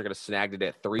much. I wish I could have snagged it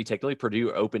at 3. Technically,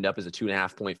 Purdue opened up as a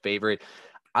 2.5-point favorite.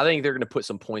 I think they're going to put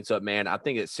some points up, man. I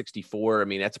think it's 64. I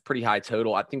mean, that's a pretty high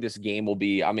total. I think this game will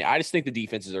be – I mean, I just think the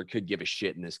defenses could give a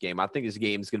shit in this game. I think this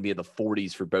game is going to be in the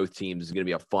 40s for both teams. It's going to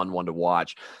be a fun one to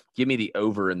watch. Give me the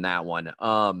over in that one.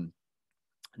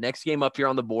 Next game up here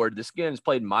on the board. This game is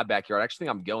played in my backyard. I actually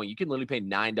think I'm going. You can literally pay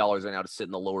 $9 right now to sit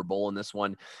in the lower bowl in this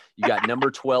one. You got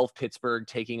number 12 Pittsburgh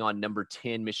taking on number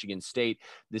 10 Michigan State.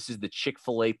 This is the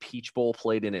Chick-fil-A Peach Bowl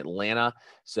played in Atlanta.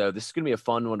 So this is going to be a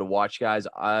fun one to watch, guys.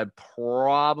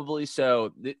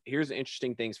 Here's the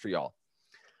interesting things for y'all.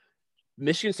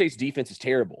 Michigan State's defense is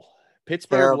terrible.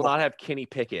 Pittsburgh will not have Kenny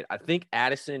Pickett. I think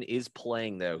Addison is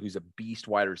playing, though, who's a beast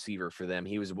wide receiver for them.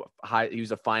 He was a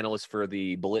finalist for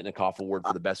the Biletnikoff Award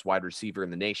for the best wide receiver in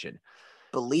the nation.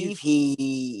 I believe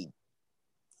he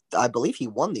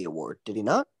won the award. Did he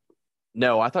not?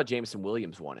 No, I thought Jameson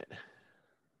Williams won it.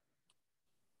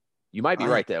 You might be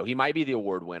right, though. He might be the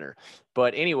award winner.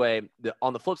 But anyway,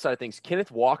 on the flip side of things,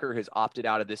 Kenneth Walker has opted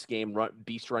out of this game,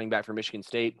 beast running back for Michigan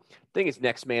State. I think it's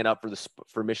next man up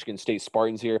for Michigan State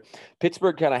Spartans here.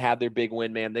 Pittsburgh kind of had their big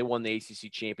win, man. They won the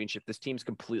ACC championship. This team's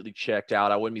completely checked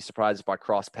out. I wouldn't be surprised if I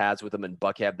cross paths with them in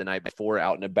Buckhead the night before,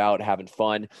 out and about, having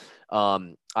fun.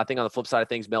 I think on the flip side of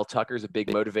things, Mel Tucker is a big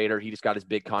motivator. He just got his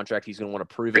big contract. He's going to want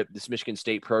to prove it. This Michigan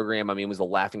State program, I mean, was the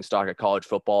laughingstock of college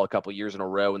football a couple of years in a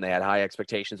row, and they had high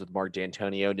expectations with Mark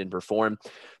D'Antonio and didn't perform. I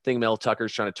think Mel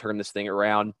Tucker's trying to turn this thing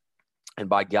around. And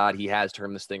by God, he has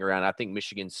turned this thing around. I think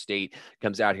Michigan State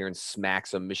comes out here and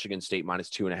smacks them. Michigan State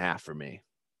 -2.5 for me.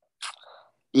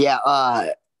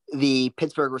 Yeah, the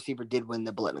Pittsburgh receiver did win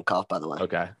the Biletnikoff, by the way.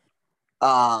 Okay.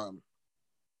 I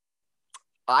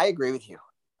agree with you.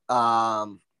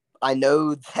 I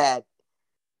know that.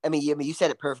 I mean, you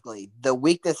said it perfectly. The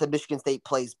weakness of Michigan State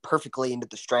plays perfectly into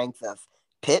the strength of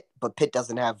Pitt, but Pitt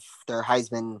doesn't have their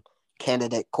Heisman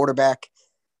candidate quarterback.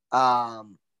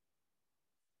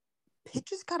 Pitt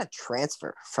just got a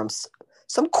transfer from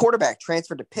some quarterback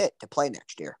transferred to Pitt to play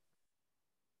next year.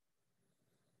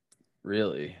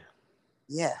 Really?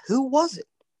 Yeah. Who was it?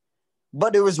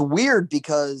 But it was weird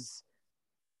because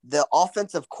the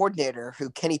offensive coordinator who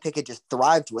Kenny Pickett just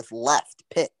thrived with left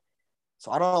Pitt.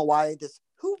 So I don't know why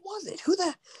who was it?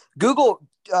 Google,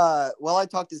 while I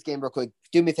talk this game real quick,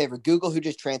 do me a favor. Google who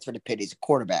just transferred to Pitt. He's a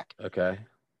quarterback. Okay.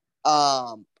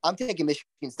 I'm taking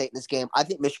Michigan State in this game. I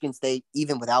think Michigan State,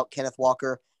 even without Kenneth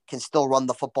Walker, can still run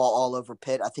the football all over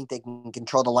Pitt. I think they can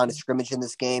control the line of scrimmage in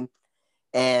this game.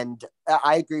 And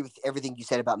I agree with everything you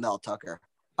said about Mel Tucker.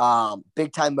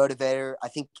 Big time motivator. I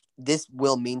think this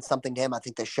will mean something to him. I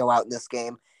think they show out in this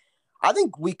game. I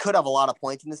think we could have a lot of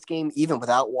points in this game, even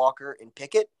without Walker and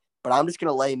Pickett, but I'm just going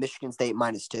to lay Michigan State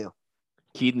 -2.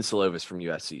 Kedon Slovis from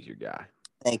USC is your guy.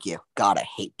 Thank you. God,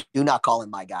 do not call him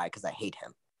my guy because I hate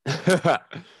him. I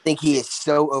think he is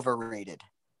so overrated.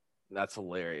 That's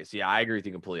hilarious. Yeah, I agree with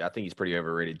you completely. I think he's pretty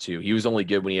overrated too. He was only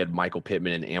good when he had Michael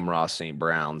Pittman and Amon-Ra St.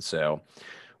 Brown. So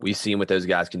we've seen what those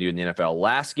guys can do in the NFL.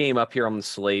 Last game up here on the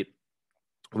slate,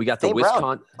 We got the St. Brown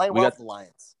Wisconsin. playing well for the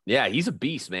Lions. Yeah, he's a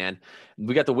beast, man.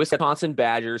 We got the Wisconsin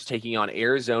Badgers taking on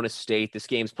Arizona State. This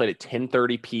game's played at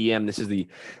 10:30 p.m. This is the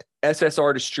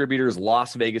SSR Distributors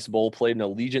Las Vegas Bowl, played in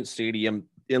Allegiant Stadium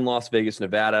in Las Vegas,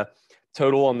 Nevada.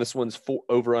 Total on this one's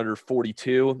over under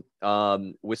 42.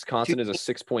 Wisconsin is a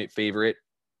 6-point favorite.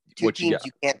 Two teams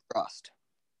you can't trust.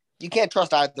 You can't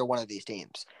trust either one of these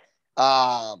teams.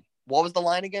 What was the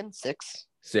line again? 6?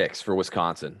 6 for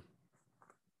Wisconsin.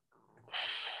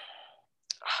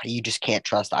 You just can't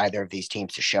trust either of these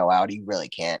teams to show out. You really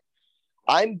can't.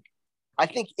 I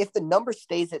think if the number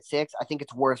stays at 6, I think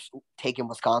it's worth taking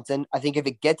Wisconsin. I think if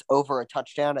it gets over a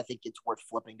touchdown, I think it's worth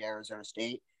flipping to Arizona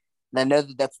State. And I know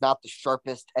that that's not the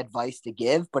sharpest advice to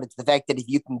give, but it's the fact that if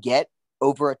you can get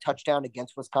over a touchdown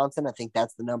against Wisconsin, I think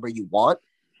that's the number you want.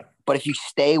 But if you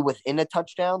stay within a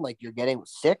touchdown, like you're getting with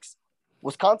 6,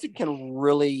 Wisconsin can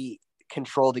really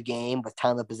control the game with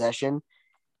time of possession.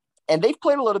 And they've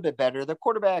played a little bit better. Their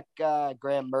quarterback,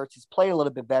 Graham Mertz, has played a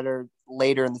little bit better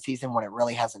later in the season when it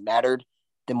really hasn't mattered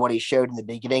than what he showed in the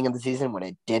beginning of the season when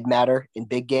it did matter in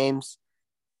big games.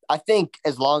 I think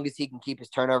as long as he can keep his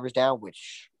turnovers down,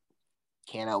 which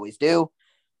can't always do,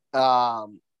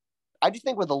 I just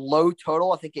think with a low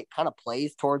total, I think it kind of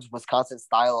plays towards Wisconsin's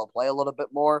style of play a little bit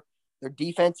more. Their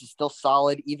defense is still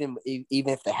solid, even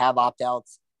if they have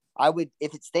opt-outs. I would,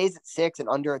 if it stays at 6 and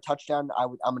under a touchdown,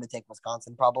 I'm going to take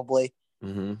Wisconsin probably.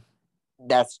 Mm-hmm.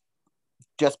 That's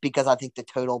just because I think the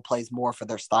total plays more for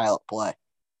their style of play.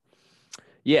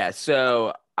 Yeah,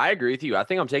 so I agree with you. I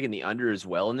think I'm taking the under as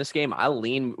well in this game. I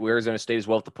lean Arizona State as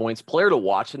well with the points. Player to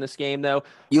watch in this game, though.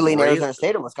 You lean Arizona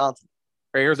State or Wisconsin?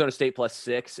 Arizona State plus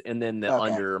 6, and then the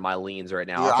under my leans right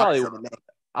now.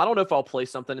 I don't know if I'll play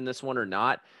something in this one or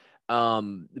not.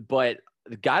 But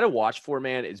the guy to watch for,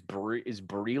 man, is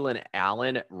Breland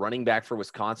Allen, running back for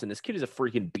Wisconsin. This kid is a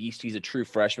freaking beast. He's a true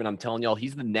freshman. I'm telling y'all,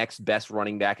 he's the next best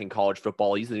running back in college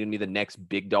football. He's going to be the next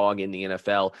big dog in the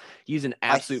NFL. He's an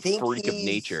absolute freak of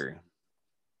nature.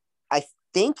 I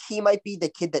think he might be the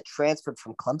kid that transferred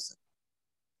from Clemson.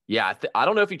 Yeah, I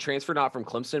don't know if he transferred not from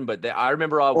Clemson, but I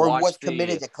remember or was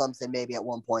committed to Clemson maybe at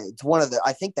one point. It's one of the.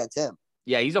 I think that's him.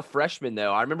 Yeah, he's a freshman,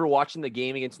 though. I remember watching the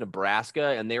game against Nebraska,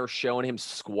 and they were showing him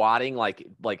squatting like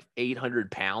 800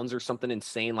 pounds or something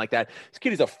insane like that. This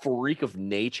kid is a freak of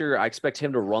nature. I expect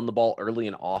him to run the ball early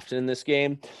and often in this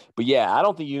game. But, yeah, I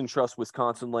don't think you can trust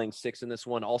Wisconsin laying 6 in this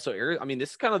one. Also, I mean, this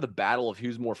is kind of the battle of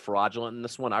who's more fraudulent in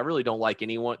this one. I really don't like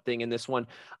thing in this one.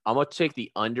 I'm going to take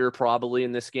the under probably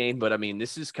in this game. But, I mean,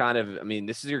 this is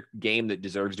this is your game that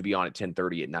deserves to be on at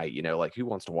 10:30 at night. You know, like, who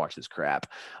wants to watch this crap?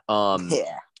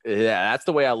 Yeah, that's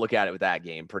the way I look at it with that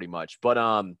game pretty much. But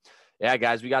yeah,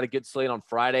 guys, we got a good slate on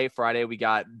Friday. Friday, we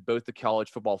got both the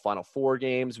college football Final Four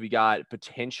games. We got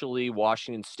potentially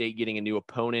Washington State getting a new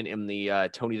opponent in the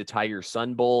Tony the Tiger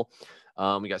Sun Bowl.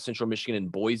 We got Central Michigan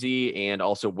and Boise, and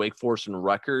also Wake Forest and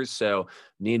Rutgers. So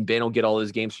me and Ben will get all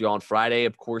those games for you on Friday,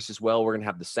 of course, as well. We're going to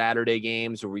have the Saturday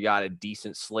games where we got a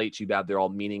decent slate. Too bad they're all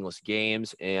meaningless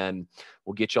games. And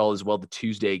we'll get you all as well the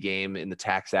Tuesday game in the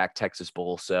TaxAct Texas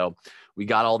Bowl. So we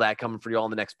got all that coming for you all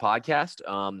in the next podcast.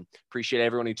 Appreciate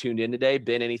everyone who tuned in today.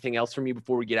 Ben, anything else from you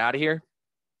before we get out of here?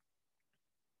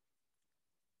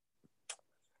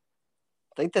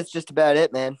 I think that's just about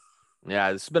it, man.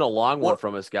 Yeah, this has been a long one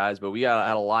from us, guys, but we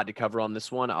had a lot to cover on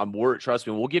this one. Trust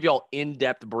me, we'll give you all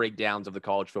in-depth breakdowns of the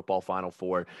college football Final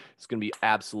Four. It's going to be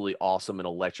absolutely awesome and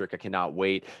electric. I cannot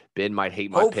wait. Ben might hate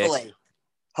my pick.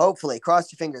 Hopefully,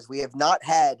 cross your fingers. We have not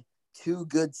had 2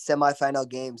 good semifinal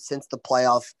games since the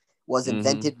playoff was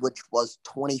invented, which was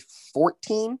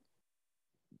 2014.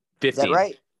 15. Is that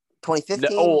right?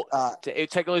 2015? No,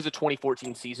 technically it was a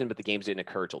 2014 season, but the games didn't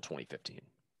occur until 2015.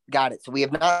 Got it. So we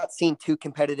have not seen 2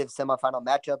 competitive semifinal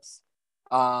matchups.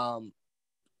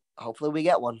 Hopefully we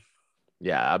get one.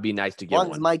 Yeah, it'd be nice to get one. As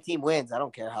long as my team wins, I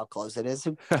don't care how close it is.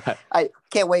 I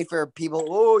can't wait for people.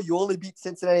 Oh, you only beat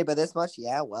Cincinnati by this much?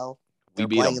 Yeah, well, they're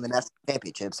playing in the national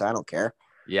championship, so I don't care.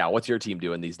 Yeah, what's your team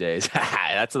doing these days?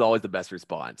 That's always the best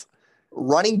response.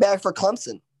 Running back for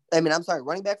Clemson.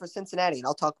 Running back for Cincinnati, and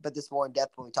I'll talk about this more in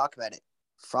depth when we talk about it.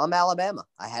 From Alabama.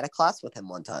 I had a class with him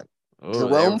one time.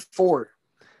 Jerome Ford.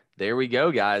 There we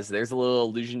go, guys. There's a little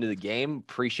allusion to the game.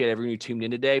 Appreciate everyone who tuned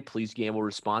in today. Please gamble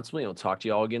responsibly, and we'll talk to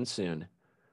you all again soon.